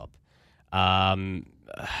hard to stop. I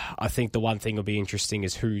think the one thing will be interesting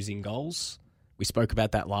is who's in goals. We spoke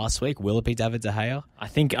about that last week. Will it be David De Gea? I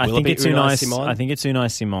think it's Unai Unai Simon? I think it's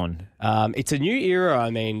Unai Simon. It's a new era. I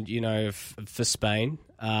mean, you know, for Spain,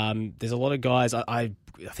 there's a lot of guys. I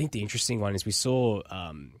think the interesting one is we saw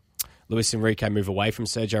Luis Enrique move away from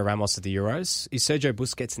Sergio Ramos at the Euros. Is Sergio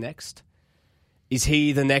Busquets next? Is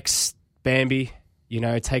he the next Bambi? You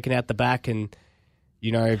know, taken out the back and,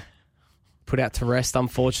 you know, put out to rest,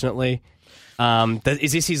 unfortunately.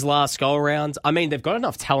 Is this his last go-around? I mean, they've got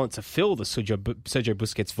enough talent to fill the Sergio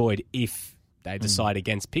Busquets void if they decide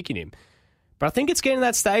against picking him. But I think it's getting to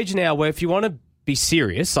that stage now where if you want to be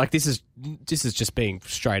serious, like this is just being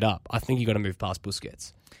straight up, I think you got to move past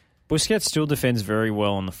Busquets. Busquets still defends very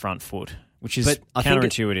well on the front foot, which is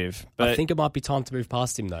counterintuitive. I think it might be time to move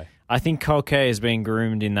past him, though. I think Koke is being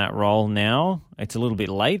groomed in that role now. It's a little bit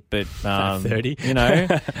late, but 30. you know,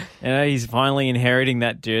 he's finally inheriting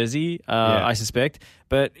that jersey. I suspect.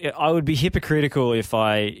 But I would be hypocritical if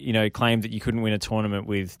I, claimed that you couldn't win a tournament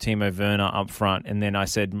with Timo Werner up front, and then I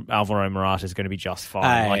said Alvaro Morata is going to be just fine.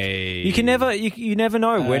 Hey. Like, you can never, you never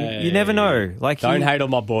know when you never know. Like, don't hate on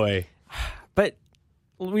my boy. But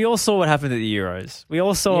we all saw what happened at the Euros. We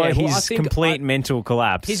all saw his complete mental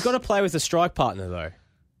collapse. He's got to play with a strike partner, though.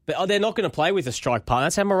 But they're not going to play with a strike partner.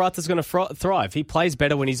 That's how Morata's going to thrive. He plays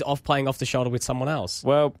better when he's playing off the shoulder with someone else.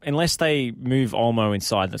 Well, unless they move Olmo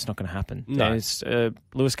inside, that's not going to happen. No.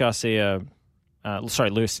 Luis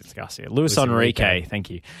Enrique, thank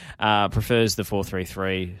you, prefers the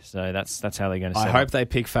 4-3-3. So that's how they're going to set I hope they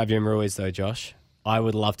pick Fabian Ruiz, though, Josh. I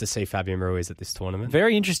would love to see Fabian Ruiz at this tournament.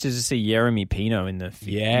 Very interested to see Jeremy Pino in the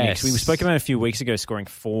mix. We spoke about it a few weeks ago, scoring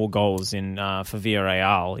 4 goals in for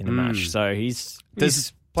Villarreal in the match. So he's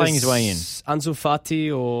playing his way in. Ansu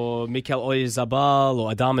Fati or Mikel Oyarzabal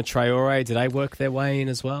or Adama Traore, do they work their way in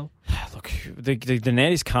as well? Look, the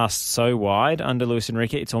net is cast so wide under Luis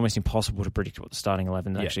Enrique, it's almost impossible to predict what the starting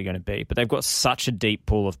 11 is actually going to be. But they've got such a deep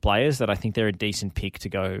pool of players that I think they're a decent pick to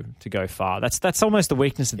go far. That's almost the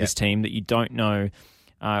weakness of this team, that you don't know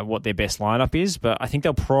what their best lineup is. But I think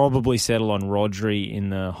they'll probably settle on Rodri in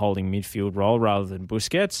the holding midfield role rather than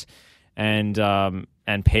Busquets, and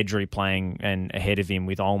Pedri playing and ahead of him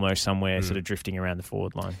with Olmo somewhere sort of drifting around the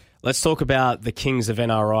forward line. Let's talk about the Kings of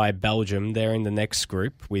NRI, Belgium. They're in the next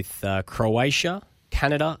group with Croatia,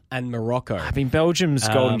 Canada, and Morocco. I mean, Belgium's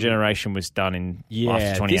golden generation was done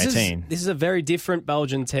after 2018. This is a very different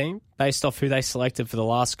Belgian team based off who they selected for the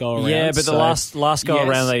last go around. Yeah, but the last go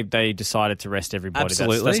around, they decided to rest everybody.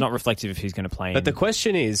 Absolutely. That's not reflective of who's going to play. But the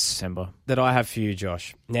question is December that I have for you,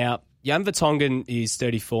 Josh. Now, Jan Vertonghen is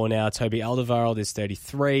 34 now. Toby Alderweireld is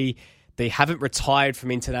 33. They haven't retired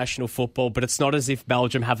from international football, but it's not as if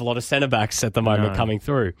Belgium have a lot of centre-backs at the moment coming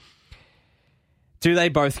through. Do they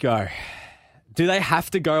both go? Do they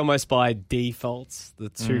have to go almost by default? The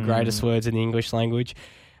two greatest words in the English language.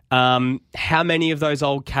 How many of those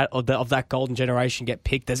of that golden generation get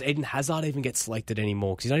picked? Does Eden Hazard even get selected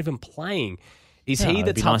anymore? Because he's not even playing. Is he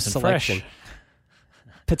the tough selection? Fresh.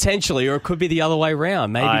 Potentially, or it could be the other way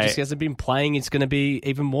around. Maybe just he hasn't been playing, it's going to be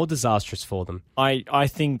even more disastrous for them. I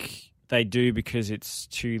think they do, because it's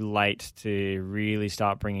too late to really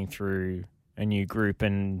start bringing through a new group,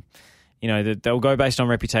 and they'll go based on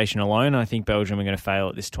reputation alone. I think Belgium are going to fail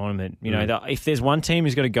at this tournament. If there's one team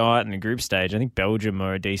who's got to go out in the group stage, I think Belgium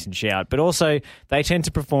are a decent shout. But also, they tend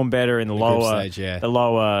to perform better in the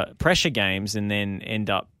lower pressure games, and then end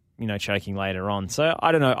up choking later on. So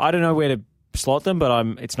I don't know where to slot them,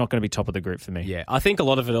 but it's not going to be top of the group for me. Yeah, I think a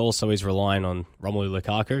lot of it also is relying on Romelu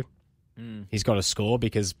Lukaku. He's got to score,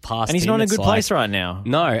 because and he's not in a good place right now.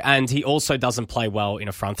 No, and he also doesn't play well in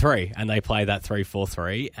a front three, and they play that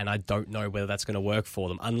 3-4-3, and I don't know whether that's going to work for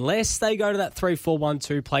them unless they go to that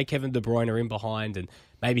 3-4-1-2, play Kevin De Bruyne in behind, and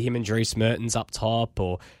maybe him and Dries Mertens up top,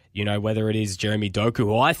 or whether it is Jeremy Doku,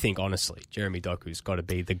 who I think, honestly, Jeremy Doku's got to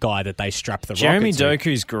be the guy that they strap the Jeremy rocket to.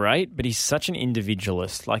 Doku's great, but he's such an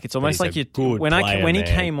individualist. Like, it's almost like when he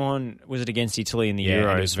came on, was it against Italy in the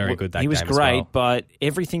Euros? He was very good that game. He was as great, well. but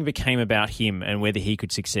everything became about him and whether he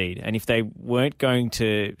could succeed. And if they weren't going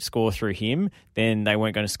to score through him, then they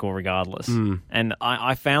weren't going to score regardless. And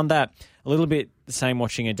I found that a little bit the same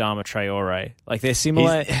watching Adama Traore. Like, they're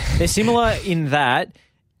similar. They're similar in that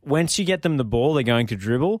once you get them the ball, they're going to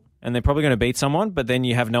dribble, and they're probably going to beat someone, but then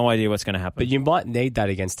you have no idea what's going to happen. But you might need that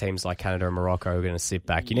against teams like Canada and Morocco who are going to sit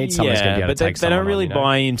back. You need someone who's going to be able to take someone on. They don't really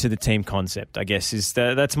buy into the team concept, I guess.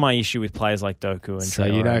 That's my issue with players like Doku and Traore. So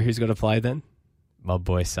you know who's got to play then? My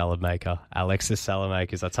boy Salamaker, Alexis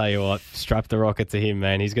Salamakers. I tell you what, strap the rocket to him,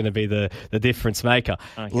 man. He's going to be the difference maker.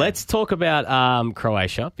 Okay. Let's talk about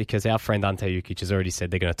Croatia, because our friend Ante Jukic has already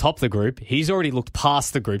said they're going to top the group. He's already looked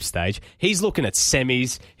past the group stage. He's looking at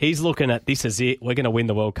semis. He's looking at, this is it. We're going to win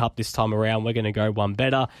the World Cup this time around. We're going to go one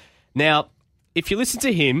better. Now, if you listen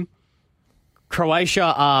to him, Croatia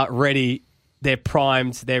are ready. They're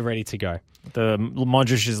primed. They're ready to go. The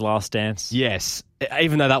Modric's last dance. Yes,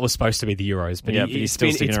 even though that was supposed to be the Euros, but he's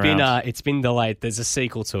still sticking around. It's been delayed. There's a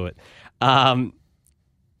sequel to it. Can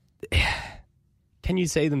you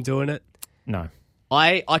see them doing it? No,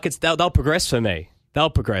 I could. They'll progress for me. They'll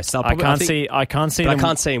progress. I can't see them. I can't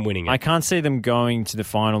see them winning it. I can't see them going to the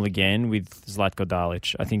final again with Zlatko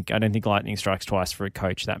Dalic. I don't think lightning strikes twice for a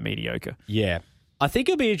coach that mediocre. Yeah, I think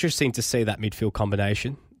it'll be interesting to see that midfield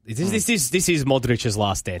combination. This is Modric's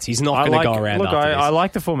last dance. He's not going to go around. Look, after this. I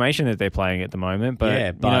like the formation that they're playing at the moment,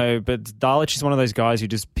 but but Dalic is one of those guys who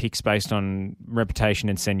just picks based on reputation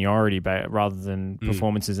and seniority rather than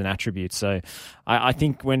performances and attributes. So I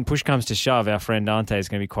think when push comes to shove, our friend Ante is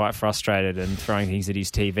going to be quite frustrated and throwing things at his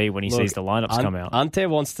TV when he sees the lineups come out. Ante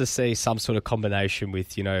wants to see some sort of combination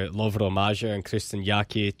with Lovro Majer and Kristan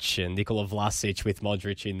Jakic and Nikola Vlasic with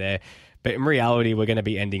Modric in there. But in reality, we're going to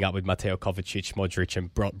be ending up with Mateo Kovacic, Modric,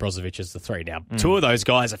 and Brozovic as the three. Now, two of those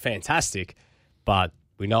guys are fantastic, but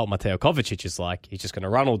we know what Mateo Kovacic is like. He's just going to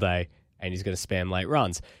run all day, and he's going to spam late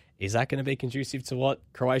runs. Is that going to be conducive to what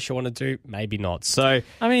Croatia want to do? Maybe not. So,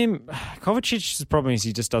 I mean, Kovacic's problem is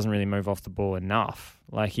he just doesn't really move off the ball enough.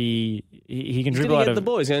 Like he can dribble out of the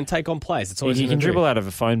ball. He's going to take on plays. That's all he can dribble out of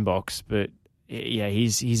a phone box, but yeah,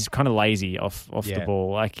 he's kind of lazy off the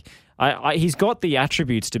ball. Like he's got the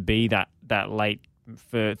attributes to be that late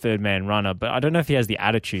for third man runner, but I don't know if he has the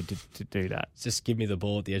attitude to do that. Just give me the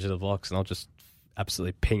ball at the edge of the box and I'll just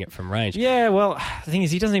absolutely ping it from range. Yeah, well, the thing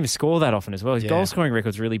is, he doesn't even score that often as well. His Yeah. goal scoring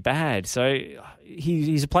record's really bad. So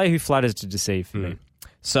he's a player who flatters to deceive for me.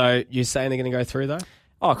 So you're saying they're going to go through though?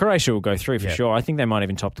 Oh, Croatia will go through for Yeah. sure. I think they might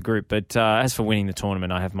even top the group. But as for winning the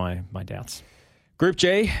tournament, I have my doubts. Group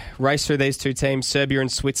G, race through these two teams, Serbia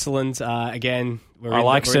and Switzerland. Again, I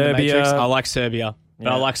like we're in the Serbia. matrix. I like Serbia. But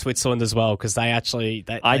Yeah. I like Switzerland as well because they actually...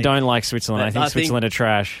 I don't like Switzerland. I think I think- Switzerland are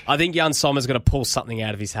trash. I think Jan Sommer's going to pull something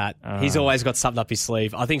out of his hat. He's always got something up his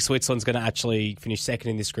sleeve. I think Switzerland's going to actually finish second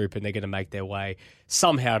in this group and they're going to make their way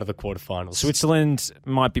somehow to the quarterfinals. Switzerland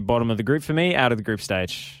might be bottom of the group for me, out of the group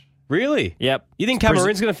stage. Really? Yep. You think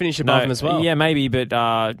Cameroon's going to finish above them as well? Yeah, maybe, but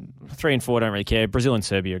 3 and 4 don't really care. Brazil and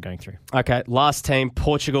Serbia are going through. Okay, last team,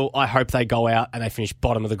 Portugal. I hope they go out and they finish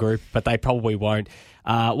bottom of the group, but they probably won't.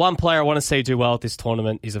 One player I want to see do well at this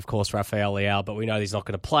tournament is, of course, Rafael Leao, but we know he's not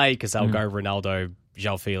going to play because they'll go Ronaldo,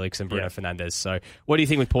 João Felix and Bruno Fernandes. So what do you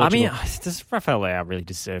think with Portugal? I mean, does Rafael Leao really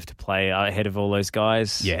deserve to play ahead of all those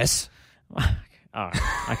guys? Yes. All right.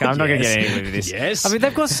 Okay, I'm not going to get any of this. Yes. I mean,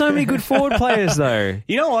 they've got so many good forward players, though.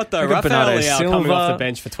 You know what, though? They've got Rafael Bernardo Leao Silva. coming off the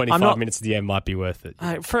bench for 25 I'm not- minutes at the end might be worth it.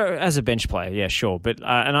 As a bench player, yeah, sure. But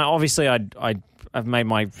and I've made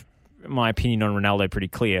my opinion on Ronaldo pretty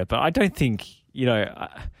clear. But I don't think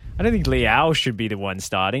I don't think Leao should be the one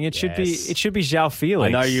starting. It should be João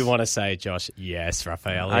Felix. I know you want to say, Josh, yes,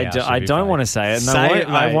 Rafael Leao I don't want to say it.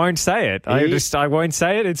 I won't say it. I won't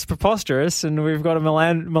say it. It's preposterous, and we've got a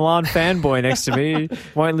Milan fanboy next to me.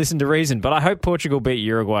 Won't listen to reason. But I hope Portugal beat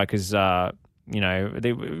Uruguay because Ghana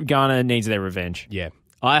needs their revenge. Yeah.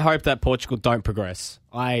 I hope that Portugal don't progress.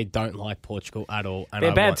 I don't like Portugal at all. And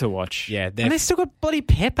They're bad to watch. Yeah, and they still got bloody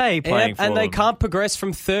Pepe playing for and they them. can't progress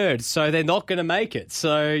from third, so they're not going to make it.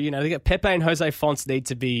 So, they get Pepe and Jose Fonts need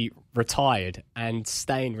to be retired and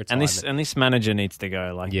stay in retirement. And this manager needs to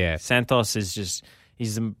go. Yeah. Santos is just...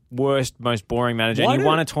 He's the worst, most boring manager. He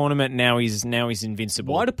won a tournament. Now he's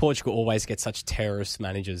invincible. Why do Portugal always get such terrorist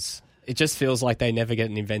managers? It just feels like they never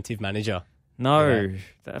get an inventive manager. No.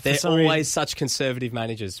 They're always such conservative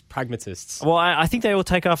managers, pragmatists. Well, I think they will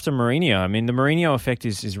take after Mourinho. I mean, the Mourinho effect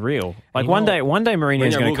is real. Like one day Mourinho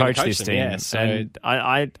is going to coach this them, team. yeah, so and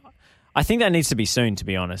I think that needs to be soon, to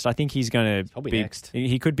be honest. I think he's going to be next.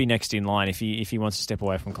 He could be next in line if he wants to step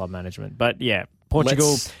away from club management. But yeah,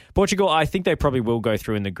 Portugal, I think they probably will go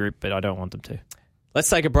through in the group, but I don't want them to. Let's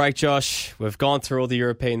take a break, Josh. We've gone through all the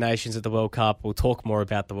European nations at the World Cup. We'll talk more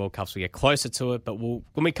about the World Cup as we get closer to it. But when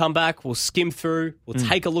we come back, we'll skim through. We'll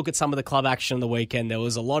take a look at some of the club action on the weekend. There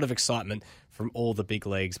was a lot of excitement from all the big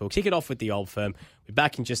leagues. We'll kick it off with the Old Firm. We're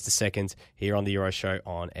back in just a second here on the Euro Show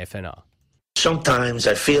on FNR. Sometimes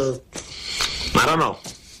I feel, I don't know.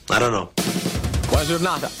 Buona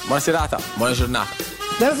giornata, buona serata, buona giornata.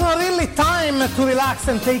 There's not really time to relax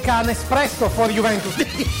and take an espresso for Juventus.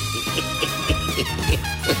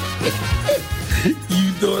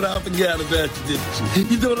 You thought I forgot about you, didn't you?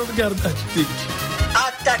 You thought I forgot about you, didn't you?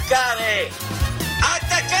 Attaccare!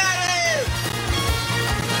 Attaccare!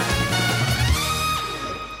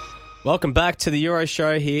 Welcome back to the Euro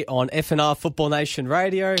Show here on FNR Football Nation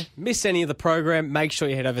Radio. Miss any of the program, make sure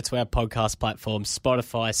you head over to our podcast platforms,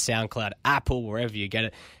 Spotify, SoundCloud, Apple, wherever you get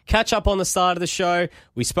it. Catch up on the start of the show.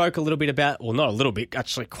 We spoke a little bit about, well, not a little bit,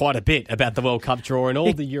 actually quite a bit about the World Cup draw and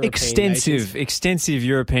all the European nations. Extensive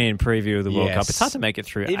European preview of the World Cup. It's hard to make it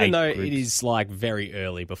through Even though groups. it is like very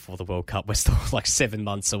early before the World Cup. We're still like 7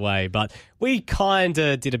 months away, but we kind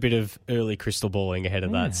of did a bit of early crystal balling ahead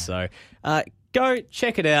of that. So go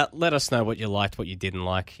check it out. Let us know what you liked, what you didn't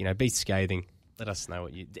like. Be scathing. Let us know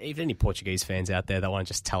what if any Portuguese fans out there that want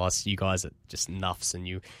to just tell us you guys are just nuffs and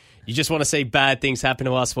you just want to see bad things happen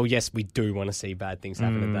to us. Well, yes, we do want to see bad things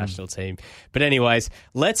happen to the national team. But anyways,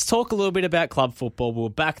 let's talk a little bit about club football. We're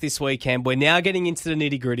back this weekend. We're now getting into the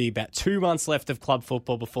nitty-gritty. About 2 months left of club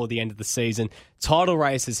football before the end of the season. Title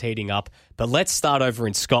race is heating up. But let's start over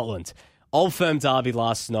in Scotland. Old Firm derby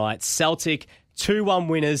last night. Celtic 2-1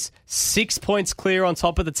 winners, 6 points clear on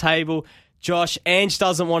top of the table. Josh, Ange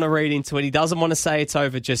doesn't want to read into it. He doesn't want to say it's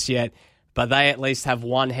over just yet, but they at least have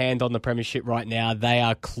one hand on the premiership right now. They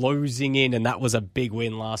are closing in, and that was a big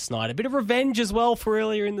win last night. A bit of revenge as well for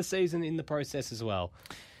earlier in the season in the process as well.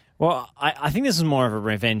 Well, I think this is more of a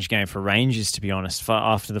revenge game for Rangers, to be honest,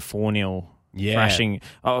 after the 4-0 thrashing.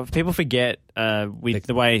 People forget with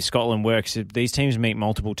the way Scotland works, these teams meet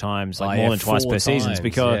multiple times, more than twice per season,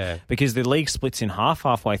 because the league splits in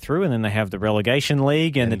halfway through, and then they have the relegation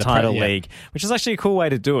league and the title league, which is actually a cool way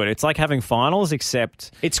to do it. It's like having finals,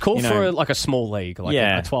 except it's cool for a small league, like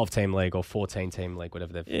a 12-team league or 14-team league,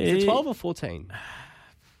 whatever they've. Is it 12 or 14?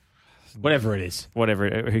 Whatever it is.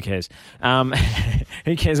 Who cares?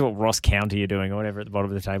 Who cares what Ross County you're doing or whatever at the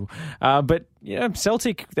bottom of the table? But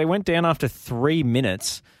Celtic, they went down after 3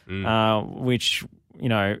 minutes, which,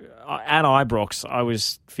 at Ibrox, I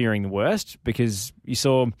was fearing the worst because you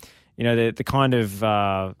saw, the kind of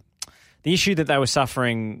the issue that they were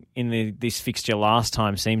suffering in this fixture last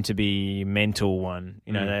time seemed to be a mental one.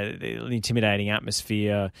 The intimidating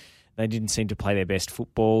atmosphere. They didn't seem to play their best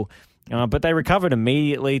football. But they recovered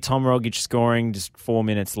immediately. Tom Rogic scoring just 4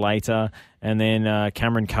 minutes later. And then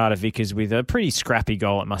Cameron Carter-Vickers with a pretty scrappy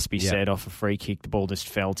goal, it must be said, off a free kick. The ball just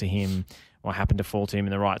fell to him, or happened to fall to him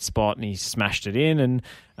in the right spot, and he smashed it in.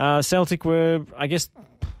 And Celtic were, I guess,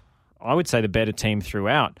 I would say the better team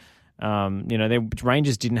throughout. The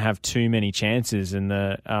Rangers didn't have too many chances, and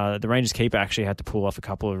the Rangers keeper actually had to pull off a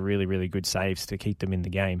couple of really, really good saves to keep them in the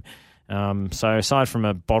game. So aside from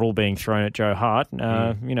a bottle being thrown at Joe Hart,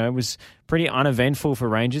 it was pretty uneventful for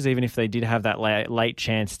Rangers, even if they did have that late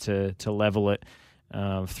chance to level it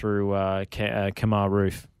through Kemar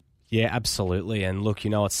Roof. Yeah, absolutely. And look,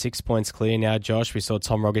 it's 6 points clear now, Josh. We saw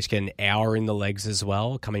Tom Rogic get an hour in the legs as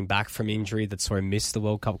well, coming back from injury that sort of missed the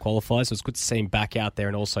World Cup qualifiers. So it's good to see him back out there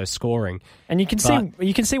and also scoring. And you can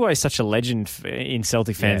see why he's such a legend in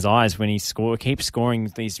Celtic fans' eyes when he keeps scoring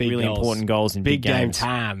these really important goals in big games.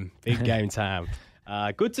 Big game time.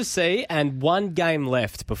 Good to see. And one game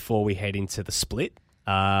left before we head into the split.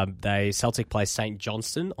 Celtic play St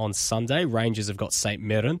Johnstone on Sunday. Rangers have got St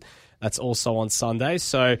Mirren. That's also on Sunday.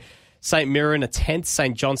 So St Mirren are 10th,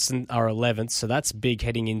 St Johnstone are 11th, so that's big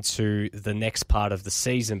heading into the next part of the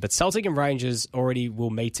season. But Celtic and Rangers already will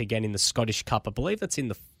meet again in the Scottish Cup. I believe that's in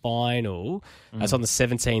the final. That's on the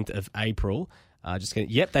 17th of April.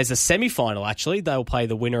 There's a semi-final, actually. They'll play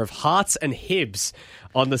the winner of Hearts and Hibs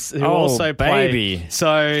on the also baby.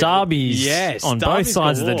 So derbies on both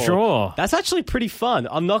sides of the draw. That's actually pretty fun.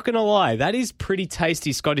 I'm not going to lie. That is pretty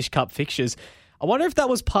tasty Scottish Cup fixtures. I wonder if that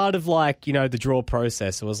was part of the draw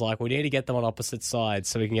process. It was we need to get them on opposite sides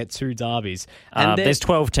so we can get two derbies. And there's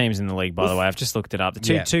 12 teams in the league, by the way. I've just looked it up.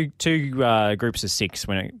 Two groups of 6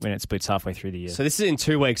 when it splits halfway through the year. So this is in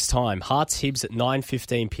 2 weeks' time. Hearts Hibs at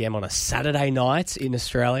 9:15 p.m. on a Saturday night in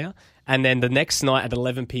Australia. And then the next night at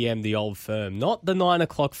 11 p.m, the Old Firm. Not the 9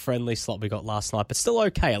 o'clock friendly slot we got last night, but still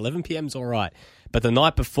okay. 11 p.m.'s all right. But the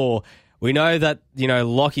night before, we know that,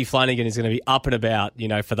 Lockie Flanagan is going to be up and about,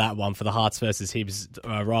 for that one, for the Hearts versus Hibs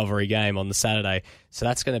rivalry game on the Saturday. So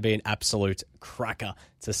that's going to be an absolute cracker,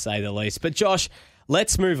 to say the least. But Josh,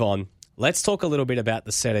 let's move on. Let's talk a little bit about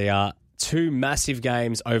the Serie A. 2 massive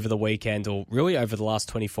games over the weekend, or really over the last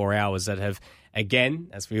 24 hours, that have,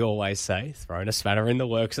 again, as we always say, thrown a spanner in the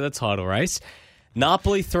works of the title race.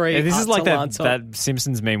 Napoli 3. Yeah, this is like that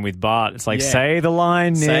Simpsons meme with Bart. It's say the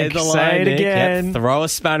line, Nick. Say the line, say it Nick. again. Yep, throw a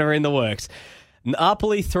spanner in the works.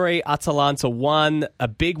 Napoli 3, Atalanta 1. A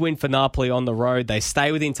big win for Napoli on the road. They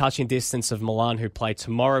stay within touching distance of Milan, who play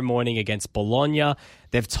tomorrow morning against Bologna.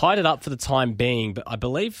 They've tied it up for the time being, but I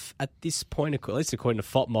believe at this point, at least according to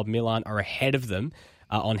FotMob, Milan are ahead of them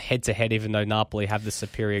on head-to-head, even though Napoli have the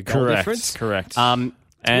superior goal difference. Correct.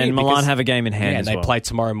 And Milan have a game in hand as well. They play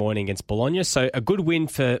tomorrow morning against Bologna. So a good win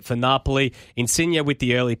for Napoli. Insigne with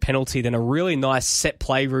the early penalty. Then a really nice set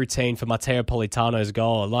play routine for Matteo Politano's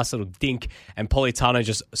goal. A nice little dink. And Politano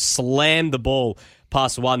just slammed the ball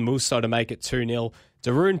past Juan Musso to make it 2-0.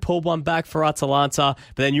 Darun pulled one back for Atalanta.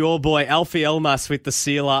 But then your boy Alfie Elmas with the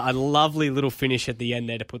sealer. A lovely little finish at the end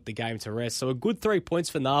there to put the game to rest. So a good 3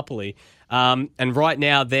 points for Napoli. And right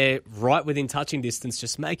now, they're right within touching distance,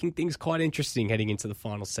 just making things quite interesting heading into the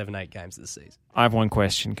final 7-8 games of the season. I have one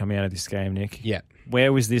question coming out of this game, Nick. Yeah.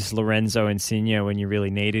 Where was this Lorenzo Insigne when you really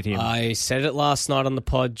needed him? I said it last night on the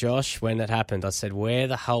pod, Josh, when it happened. I said, where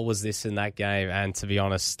the hell was this in that game? And to be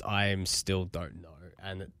honest, I still don't know.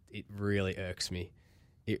 And it really irks me.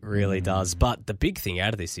 It really does. But the big thing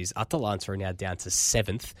out of this is Atalanta are now down to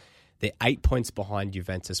 7th. They're 8 points behind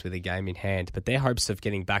Juventus with a game in hand, but their hopes of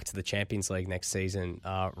getting back to the Champions League next season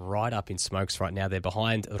are right up in smokes right now. They're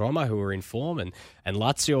behind Roma, who are in form, and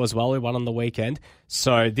Lazio as well, who won on the weekend.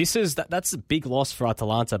 So that's a big loss for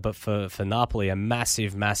Atalanta, but for Napoli, a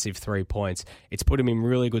massive, massive 3 points. It's put them in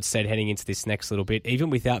really good stead heading into this next little bit. Even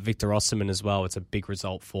without Victor Osimhen as well, it's a big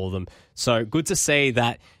result for them. So good to see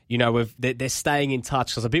that, they're staying in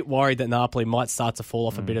touch. I was a bit worried that Napoli might start to fall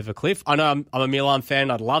off a bit of a cliff. I know I'm a Milan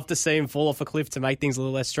fan. I'd love to see him fall off a cliff to make things a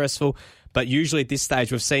little less stressful. But usually at this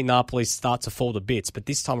stage, we've seen Napoli start to fall to bits. But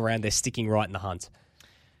this time around, they're sticking right in the hunt.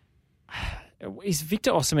 Is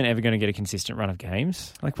Victor Osimhen ever going to get a consistent run of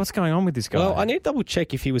games? What's going on with this guy? Well, I need to double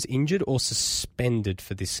check if he was injured or suspended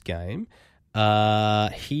for this game.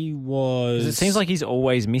 He was... It seems like he's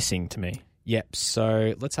always missing to me. Yep.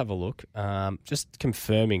 So let's have a look. Just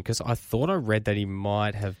confirming, because I thought I read that he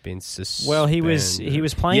might have been suspended. Well, he was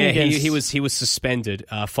playing against... he was suspended.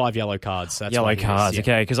 5 yellow cards. That's yellow cards. Yeah.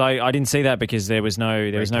 Okay, because I didn't see that because there was no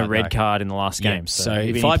red card in the last game. So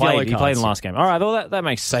he 5 yellow cards. He played in the last game. All right, well that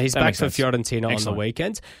makes sense. So he's back for sense. Fiorentina Excellent. on the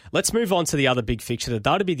weekend. Let's move on to the other big fixture, the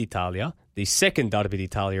Derby d'Italia. The second Derby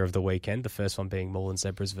d'Italia of the weekend, the first one being Moulin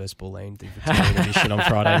Zebras versus Bulleen, the Italian edition on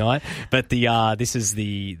Friday night. But this is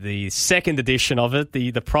the second edition of it,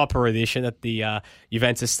 the proper edition at the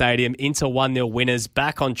Juventus Stadium. Inter 1-0 winners,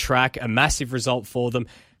 back on track, a massive result for them.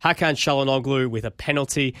 Hakan Çalhanoğlu with a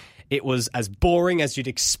penalty. It was as boring as you'd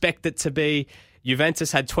expect it to be.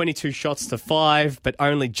 Juventus had 22 shots to 5, but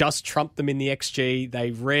only just trumped them in the XG.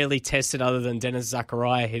 They rarely tested other than Denis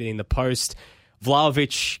Zakaria hitting the post.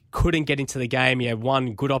 Vlahovic couldn't get into the game. He had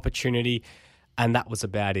one good opportunity, and that was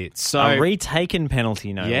about it. So a retaken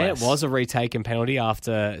penalty, no yeah, less. it was a retaken penalty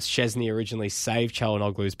after Szczesny originally saved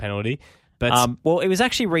Çalhanoğlu's penalty. But well, it was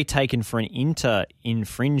actually retaken for an Inter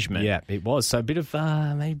infringement. Yeah, it was. So a bit of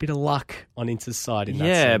maybe a bit of luck on Inter's side in that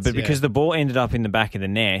sense. Yeah, but because the ball ended up in the back of the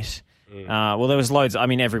net. Well, there was loads. I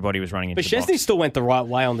mean, everybody was running into the box. But Szczesny still went the right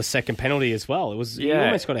way on the second penalty as well. It was he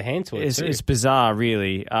almost got a hand to it. It's bizarre,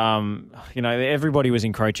 really. Everybody was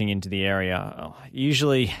encroaching into the area.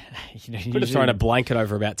 Usually, could have thrown a blanket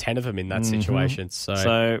over about 10 of them in that situation.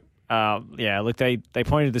 So look, they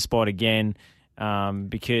pointed to the spot again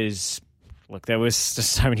because. Look, there was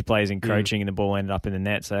just so many players encroaching and the ball ended up in the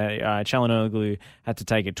net. So Çalhanoğlu had to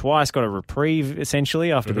take it twice, got a reprieve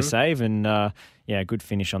essentially after the save. And good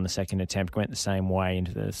finish on the second attempt. Went the same way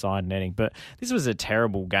into the side netting. But this was a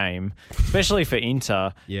terrible game, especially for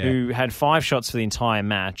Inter, who had 5 shots for the entire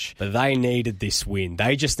match. But they needed this win.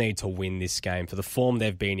 They just need to win this game. For the form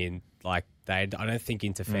they've been in, I don't think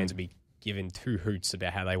Inter fans would be given 2 hoots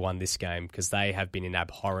about how they won this game because they have been in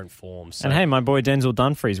abhorrent form. So. And hey, my boy Denzel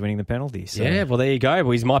Dumfries winning the penalty. So. Yeah, well, there you go.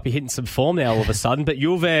 Well, he might be hitting some form now all of a sudden. But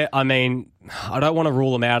Juve, I mean, I don't want to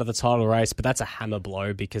rule them out of the title race, but that's a hammer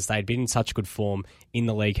blow because they'd been in such good form in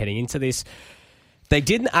the league heading into this. They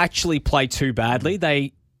didn't actually play too badly.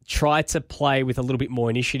 They tried to play with a little bit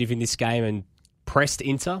more initiative in this game and pressed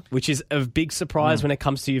Inter, which is a big surprise when it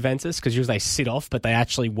comes to Juventus because usually they sit off, but they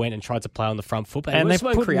actually went and tried to play on the front foot. And they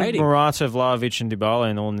put Morata, Vlahovic, and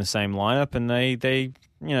Dybala all in the same lineup, and they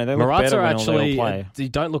look Morata better when actually, they all play. You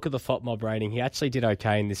don't look at the FOTMob rating. He actually did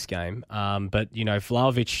okay in this game, but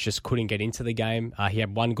Vlahovic just couldn't get into the game. He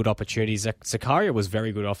had one good opportunity. Zakaria was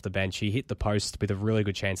very good off the bench. He hit the post with a really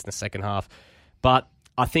good chance in the second half. But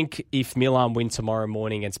I think if Milan win tomorrow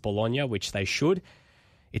morning against Bologna, which they should,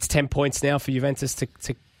 it's 10 points now for Juventus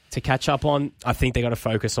to catch up on. I think they got to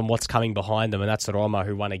focus on what's coming behind them, and that's Roma,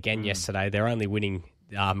 who won again yesterday. They're only winning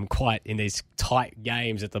quite in these tight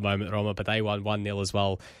games at the moment, Roma, but they won 1-0 as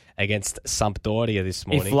well against Sampdoria this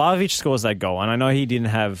morning. If Vlahovic scores that goal, and I know he didn't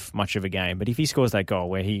have much of a game, but if he scores that goal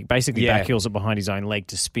where he basically backheels it behind his own leg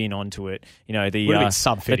to spin onto it,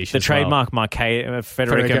 the trademark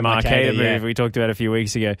Federico Marcheta move we talked about a few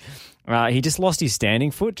weeks ago. He just lost his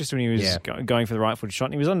standing foot just when he was going for the right-footed shot.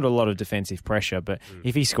 And he was under a lot of defensive pressure. But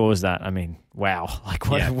if he scores that, I mean, wow.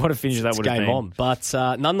 What a finish that would have been. Game on. But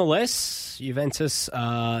nonetheless, Juventus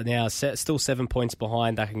now still 7 points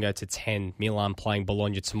behind. They can go to 10. Milan playing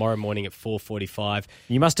Bologna tomorrow morning at 4:45.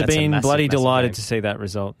 You must have been bloody delighted to see that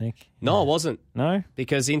result, Nick. No, I wasn't. No?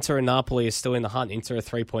 Because Inter and Napoli are still in the hunt. Inter are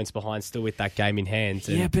 3 points behind, still with that game in hand.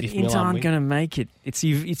 Yeah, but Inter aren't going to make it. It's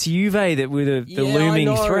Juve that were the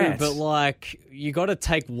looming threat. But you got to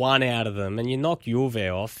take one out of them, and you knock Juve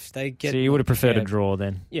off. So you would have preferred a draw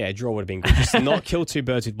then? Yeah, a draw would have been good. Just not kill 2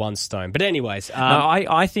 birds with one stone. But anyways,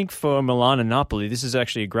 I think for Milan and Napoli, this is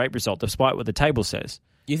actually a great result, despite what the table says.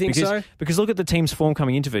 You think so? Because look at the team's form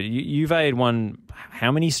coming into it. Juve had won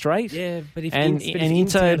how many straight? Yeah, but if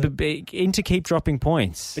Inter keep dropping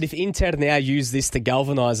points. But if Inter now use this to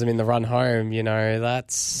galvanise them in the run home,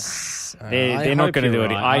 that's they're not going to do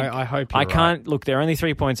it. I hope you're can't look. They're only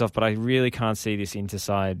 3 points off, but I really can't see this Inter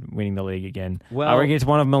side winning the league again. Well, I reckon it's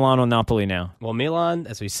one of Milan or Napoli now. Well, Milan,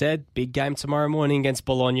 as we said, big game tomorrow morning against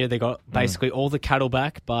Bologna. They got basically all the cattle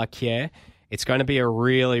back, bar Kier. It's going to be a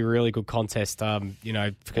really, really good contest, because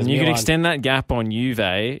you can extend that gap on Juve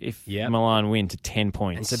if Milan win to 10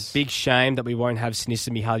 points. It's a big shame that we won't have Sinisa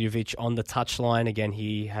Mihajlovic on the touchline again.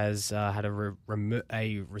 He has had He's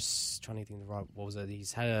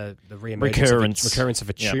had the recurrence of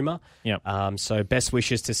a tumour. Yep. So best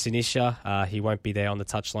wishes to Sinisa. He won't be there on the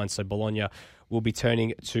touchline. So Bologna will be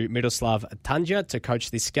turning to Miroslav Tanja to coach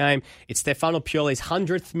this game. It's Stefano Pioli's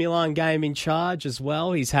 100th Milan game in charge as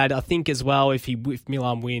well. He's had, I think as well, if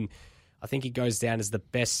Milan win, I think he goes down as the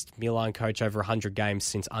best Milan coach over 100 games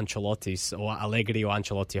since Ancelotti, or Allegri or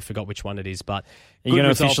Ancelotti. I forgot which one it is. But are you going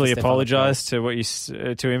to officially apologise to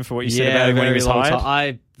him for what you said about him when he was hired?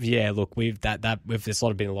 Look, there's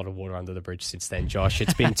been a lot of water under the bridge since then, Josh.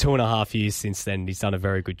 It's been 2.5 years since then. And he's done a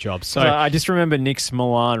very good job. So I just remember Nick's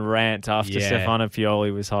Milan rant after Stefano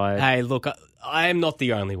Pioli was hired. Hey, look, I am not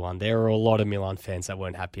the only one. There are a lot of Milan fans that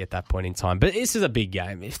weren't happy at that point in time. But this is a big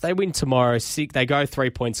game. If they win tomorrow, they go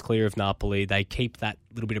 3 points clear of Napoli. They keep that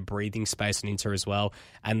little bit of breathing space on Inter as well,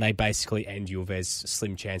 and they basically end Juve's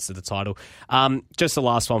slim chance of the title. Just the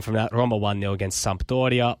last one from that, Roma 1-0 against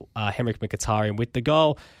Sampdoria. Henrik Mkhitaryan with the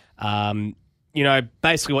goal.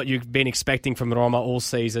 Basically what you've been expecting from Roma all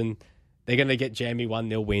season. They're going to get jammy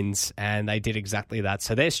 1-0 wins, and they did exactly that.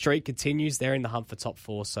 So their streak continues. They're in the hunt for top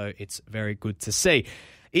 4, so it's very good to see.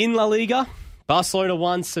 In La Liga, Barcelona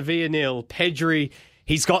 1, Sevilla 0. Pedri,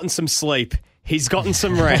 he's gotten some sleep. He's gotten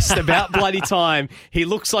some rest. About bloody time. He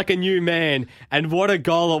looks like a new man, and what a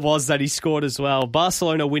goal it was that he scored as well.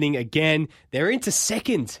 Barcelona winning again. They're into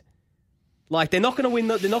second. They're not going to win.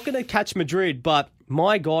 They're not going to catch Madrid, but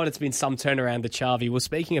my God, it's been some turnaround to Xavi. We were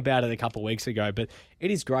speaking about it a couple of weeks ago, but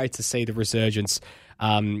it is great to see the resurgence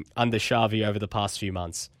under Xavi over the past few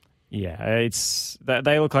months. Yeah,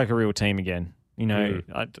 they look like a real team again.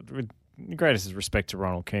 With the greatest respect to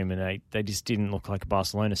Ronald Koeman, they just didn't look like a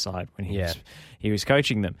Barcelona side when he was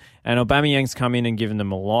coaching them. And Aubameyang's come in and given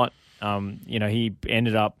them a lot. He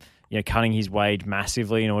ended up cutting his wage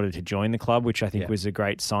massively in order to join the club, which I think was a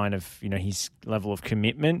great sign of his level of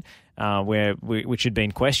commitment, which had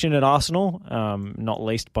been questioned at Arsenal, not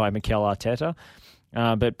least by Mikel Arteta.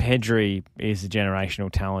 But Pedri is a generational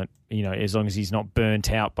talent. As long as he's not burnt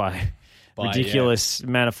out by ridiculous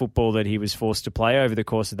amount of football that he was forced to play over the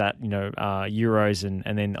course of that, Euros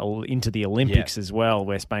and then into the Olympics as well,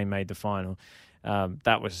 where Spain made the final.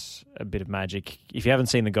 That was a bit of magic. If you haven't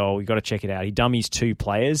seen the goal, you've got to check it out. He dummies 2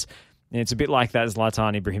 players. And it's a bit like that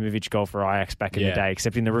Zlatan Ibrahimovic goal for Ajax back in the day,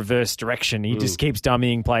 except in the reverse direction. He just keeps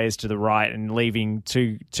dummying players to the right and leaving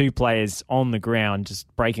two players on the ground,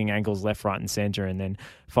 just breaking ankles left, right, and centre, and then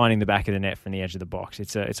finding the back of the net from the edge of the box.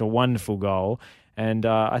 It's a wonderful goal. And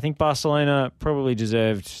I think Barcelona probably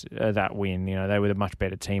deserved that win. They were the much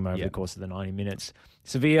better team over the course of the 90 minutes.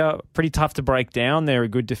 Sevilla, pretty tough to break down. They're a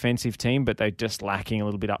good defensive team, but they're just lacking a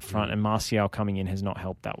little bit up front, and Martial coming in has not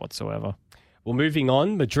helped that whatsoever. Well, moving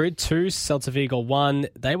on, Madrid 2, Celta Vigo 1.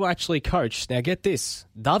 They were actually coached. Now, get this.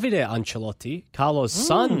 Davide Ancelotti, Carlos'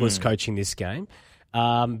 son, was coaching this game.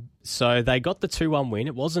 So they got the 2-1 win.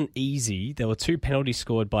 It wasn't easy. There were 2 penalties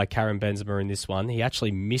scored by Karim Benzema in this one. He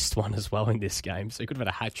actually missed one as well in this game, so he could have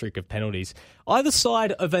had a hat-trick of penalties. Either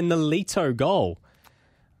side of a Nolito goal.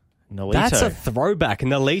 That's a throwback.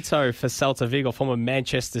 Nolito for Celta Vigo, former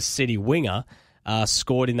Manchester City winger,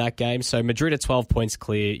 scored in that game. So Madrid are 12 points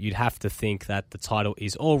clear. You'd have to think that the title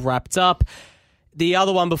is all wrapped up. The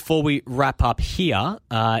other one before we wrap up here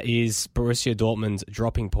is Borussia Dortmund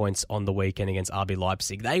dropping points on the weekend against RB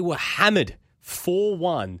Leipzig. They were hammered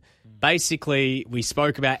 4-1. Basically, we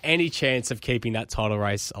spoke about any chance of keeping that title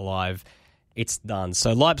race alive. It's done.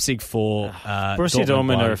 So Leipzig 4. Borussia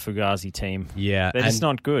Dortmund are a Fugazi team. Yeah. They're just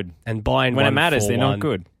not good. And Bayern when it matters, 4-1. they're not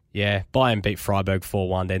good. Yeah, Bayern beat Freiburg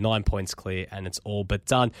 4-1. They're 9 points clear, and it's all but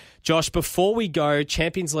done. Josh, before we go,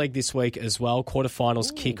 Champions League this week as well.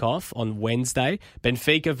 Quarterfinals kick off on Wednesday.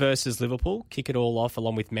 Benfica versus Liverpool. Kick it all off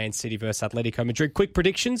along with Man City versus Atletico Madrid. Quick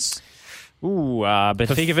predictions?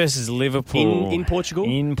 Benfica versus Liverpool. In Portugal?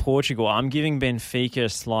 In Portugal. I'm giving Benfica a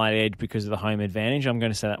slight edge because of the home advantage. I'm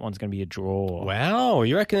going to say that one's going to be a draw. Wow.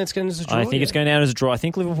 You reckon it's going as a draw? I think it's going down as a draw. I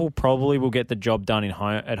think Liverpool probably will get the job done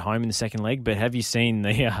at home in the second leg, but have you seen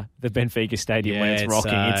the Benfica stadium when it's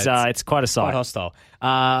rocking? It's quite a sight. Quite hostile.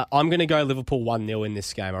 I'm going to go Liverpool 1-0 in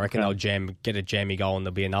this game. I reckon they'll get a jammy goal and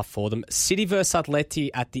there'll be enough for them. City versus Atleti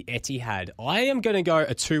at the Etihad. I am going to go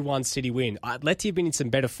a 2-1 City win. Atleti have been in some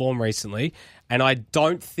better form recently, and I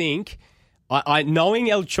don't think, knowing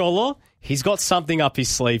El Cholo, he's got something up his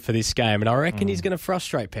sleeve for this game, and I reckon he's going to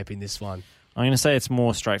frustrate Pep in this one. I'm going to say it's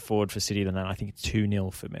more straightforward for City than that. I think it's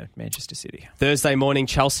 2-0 for Manchester City. Thursday morning,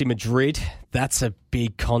 Chelsea-Madrid. That's a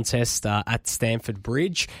big contest at Stamford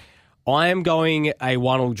Bridge. I am going a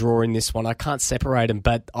 1-1 draw in this one. I can't separate them,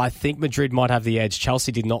 but I think Madrid might have the edge.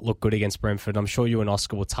 Chelsea did not look good against Brentford. I'm sure you and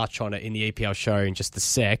Oscar will touch on it in the EPL show in just a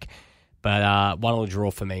sec, but 1-1 draw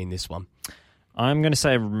for me in this one. I'm going to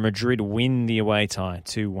say Madrid win the away tie,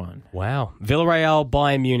 2-1. Wow. Villarreal,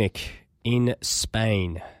 Bayern Munich in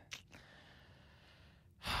Spain.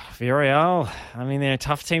 Villarreal, I mean, they're a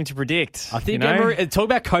tough team to predict. I think Emery, talk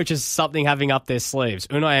about coaches, something having up their sleeves.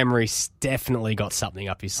 Unai Emery's definitely got something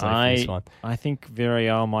up his sleeve for this one. I think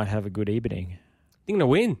Villarreal might have a good evening. I think they're going to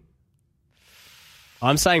win.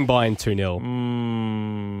 I'm saying Bayern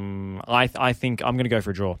 2-0. I think I'm going to go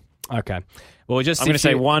for a draw. Okay. Well, just I'm going to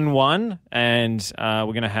say 1-1, and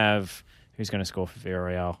we're going to have... Who's going to score for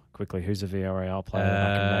Villarreal? Quickly, who's a Villarreal player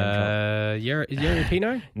that I can name drop? Jeremy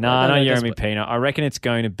Pino? No, not Jeremy Pino. I reckon it's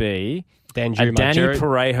going to be a Danny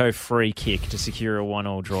Parejo free kick to secure a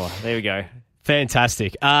 1-1 draw. There we go.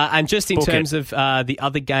 Fantastic. And just in terms of the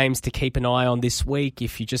other games to keep an eye on this week,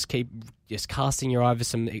 if you just keep casting your eye over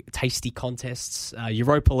some tasty contests,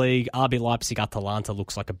 Europa League, RB Leipzig, Atalanta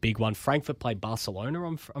looks like a big one. Frankfurt play Barcelona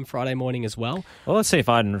on Friday morning as well. Well, let's see if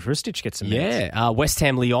Aiden Rustic gets some minutes. West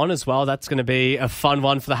Ham Lyon as well. That's going to be a fun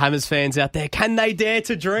one for the Hammers fans out there. Can they dare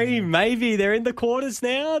to dream? Maybe they're in the quarters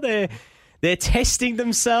now. They're testing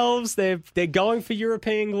themselves. They're going for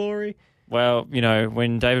European glory. Well,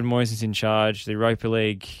 when David Moyes is in charge, the Europa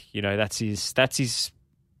League, that's his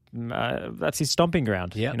stomping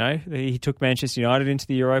ground. Yep. He took Manchester United into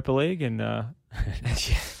the Europa League, and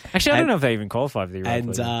actually, I don't know if they even qualified for the Europa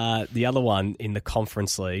League. And the other one in the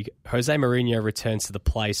Conference League, Jose Mourinho returns to the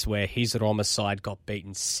place where his Roma side got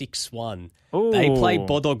beaten 6-1. Ooh. They play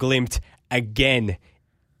Bodo Glimt again,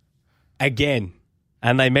 and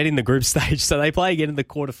they met in the group stage, so they play again in the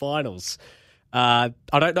quarterfinals. I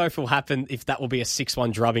don't know if it will happen, if that will be a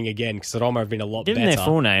 6-1 drubbing again, because Roma have been a lot better. Give them their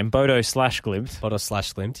full name, Bodo/Glimt.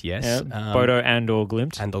 Bodo/Glimt, yes. Yeah, Bodo and/or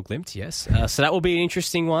Glimt. And/or Glimt, yes. So that will be an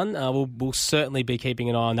interesting one. We'll certainly be keeping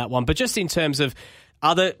an eye on that one. But just in terms of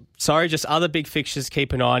other big fixtures,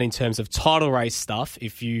 keep an eye on in terms of title race stuff.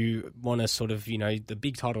 If you want to sort of, the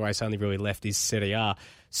big title race only really left is Serie A.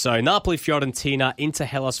 So Napoli, Fiorentina, Inter,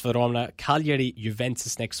 Hellas, Verona, Cagliari,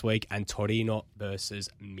 Juventus next week, and Torino versus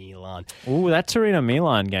Milan. Ooh, that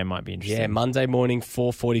Torino-Milan game might be interesting. Yeah, Monday morning,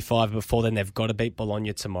 4:45. Before then, they've got to beat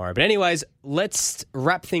Bologna tomorrow. But anyways, let's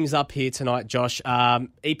wrap things up here tonight, Josh.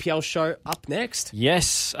 EPL show up next.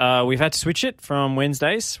 Yes, we've had to switch it from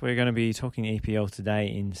Wednesdays. We're going to be talking EPL today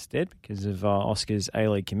instead because of Oscar's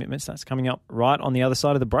A-League commitments. That's coming up right on the other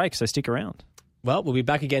side of the break, so stick around. Well, we'll be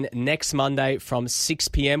back again next Monday from 6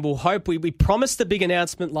 p.m. We'll hope we promised a big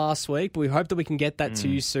announcement last week, but we hope that we can get that to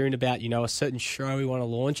you soon about, a certain show we want to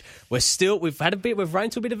launch. We've run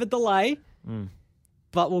into a bit of a delay,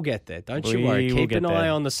 but we'll get there. Don't you worry. Keep an eye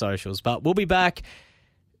on the socials, but we'll be back.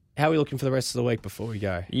 How are we looking for the rest of the week before we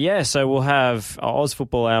go? Yeah, so we'll have Oz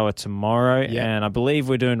Football Hour tomorrow, and I believe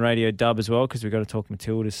we're doing Radio Dub as well because we've got to talk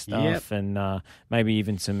Matilda stuff and maybe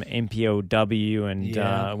even some MPLW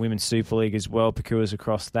and Women's Super League as well, Pakura's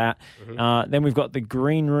across that. Then we've got the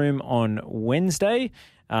Green Room on Wednesday.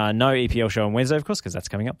 No EPL show on Wednesday, of course, because that's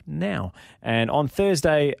coming up now. And on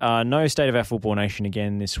Thursday, no State of Our Football Nation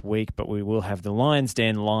again this week, but we will have the Lions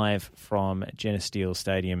Den live from Jenna Steele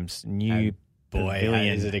Stadium's new Boy,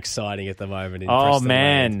 is it exciting at the moment. Oh,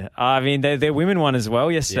 man. I mean, their women won as well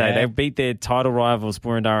yesterday. They beat their title rivals,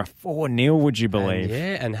 Boroondara, 4-0, would you believe?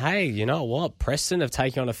 And hey, you know what? Preston have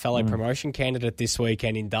taken on a fellow promotion candidate this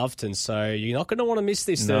weekend in Doveton, so you're not going to want to miss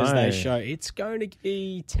this Thursday show. It's going to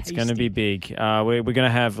be tasty. It's going to be big. We're going to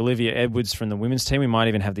have Olivia Edwards from the women's team. We might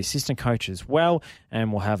even have the assistant coach as well,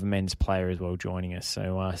 and we'll have a men's player as well joining us.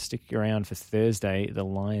 So stick around for Thursday, the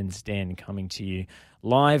Lions Den coming to you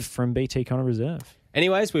live from BT Connor Reserve.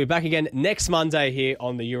 Anyways, we'll be back again next Monday here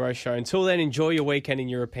on the Euro Show. Until then, enjoy your weekend in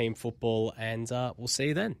European football, and we'll see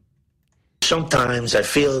you then. Sometimes I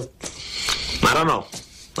feel, I don't know.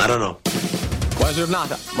 Buona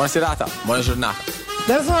giornata, buona serata, buona giornata.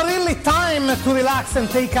 There's not really time to relax and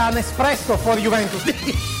take an espresso for Juventus.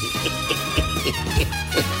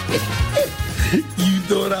 You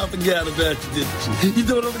thought I forgot about you, didn't you?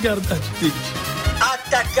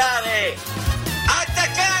 Attaccare!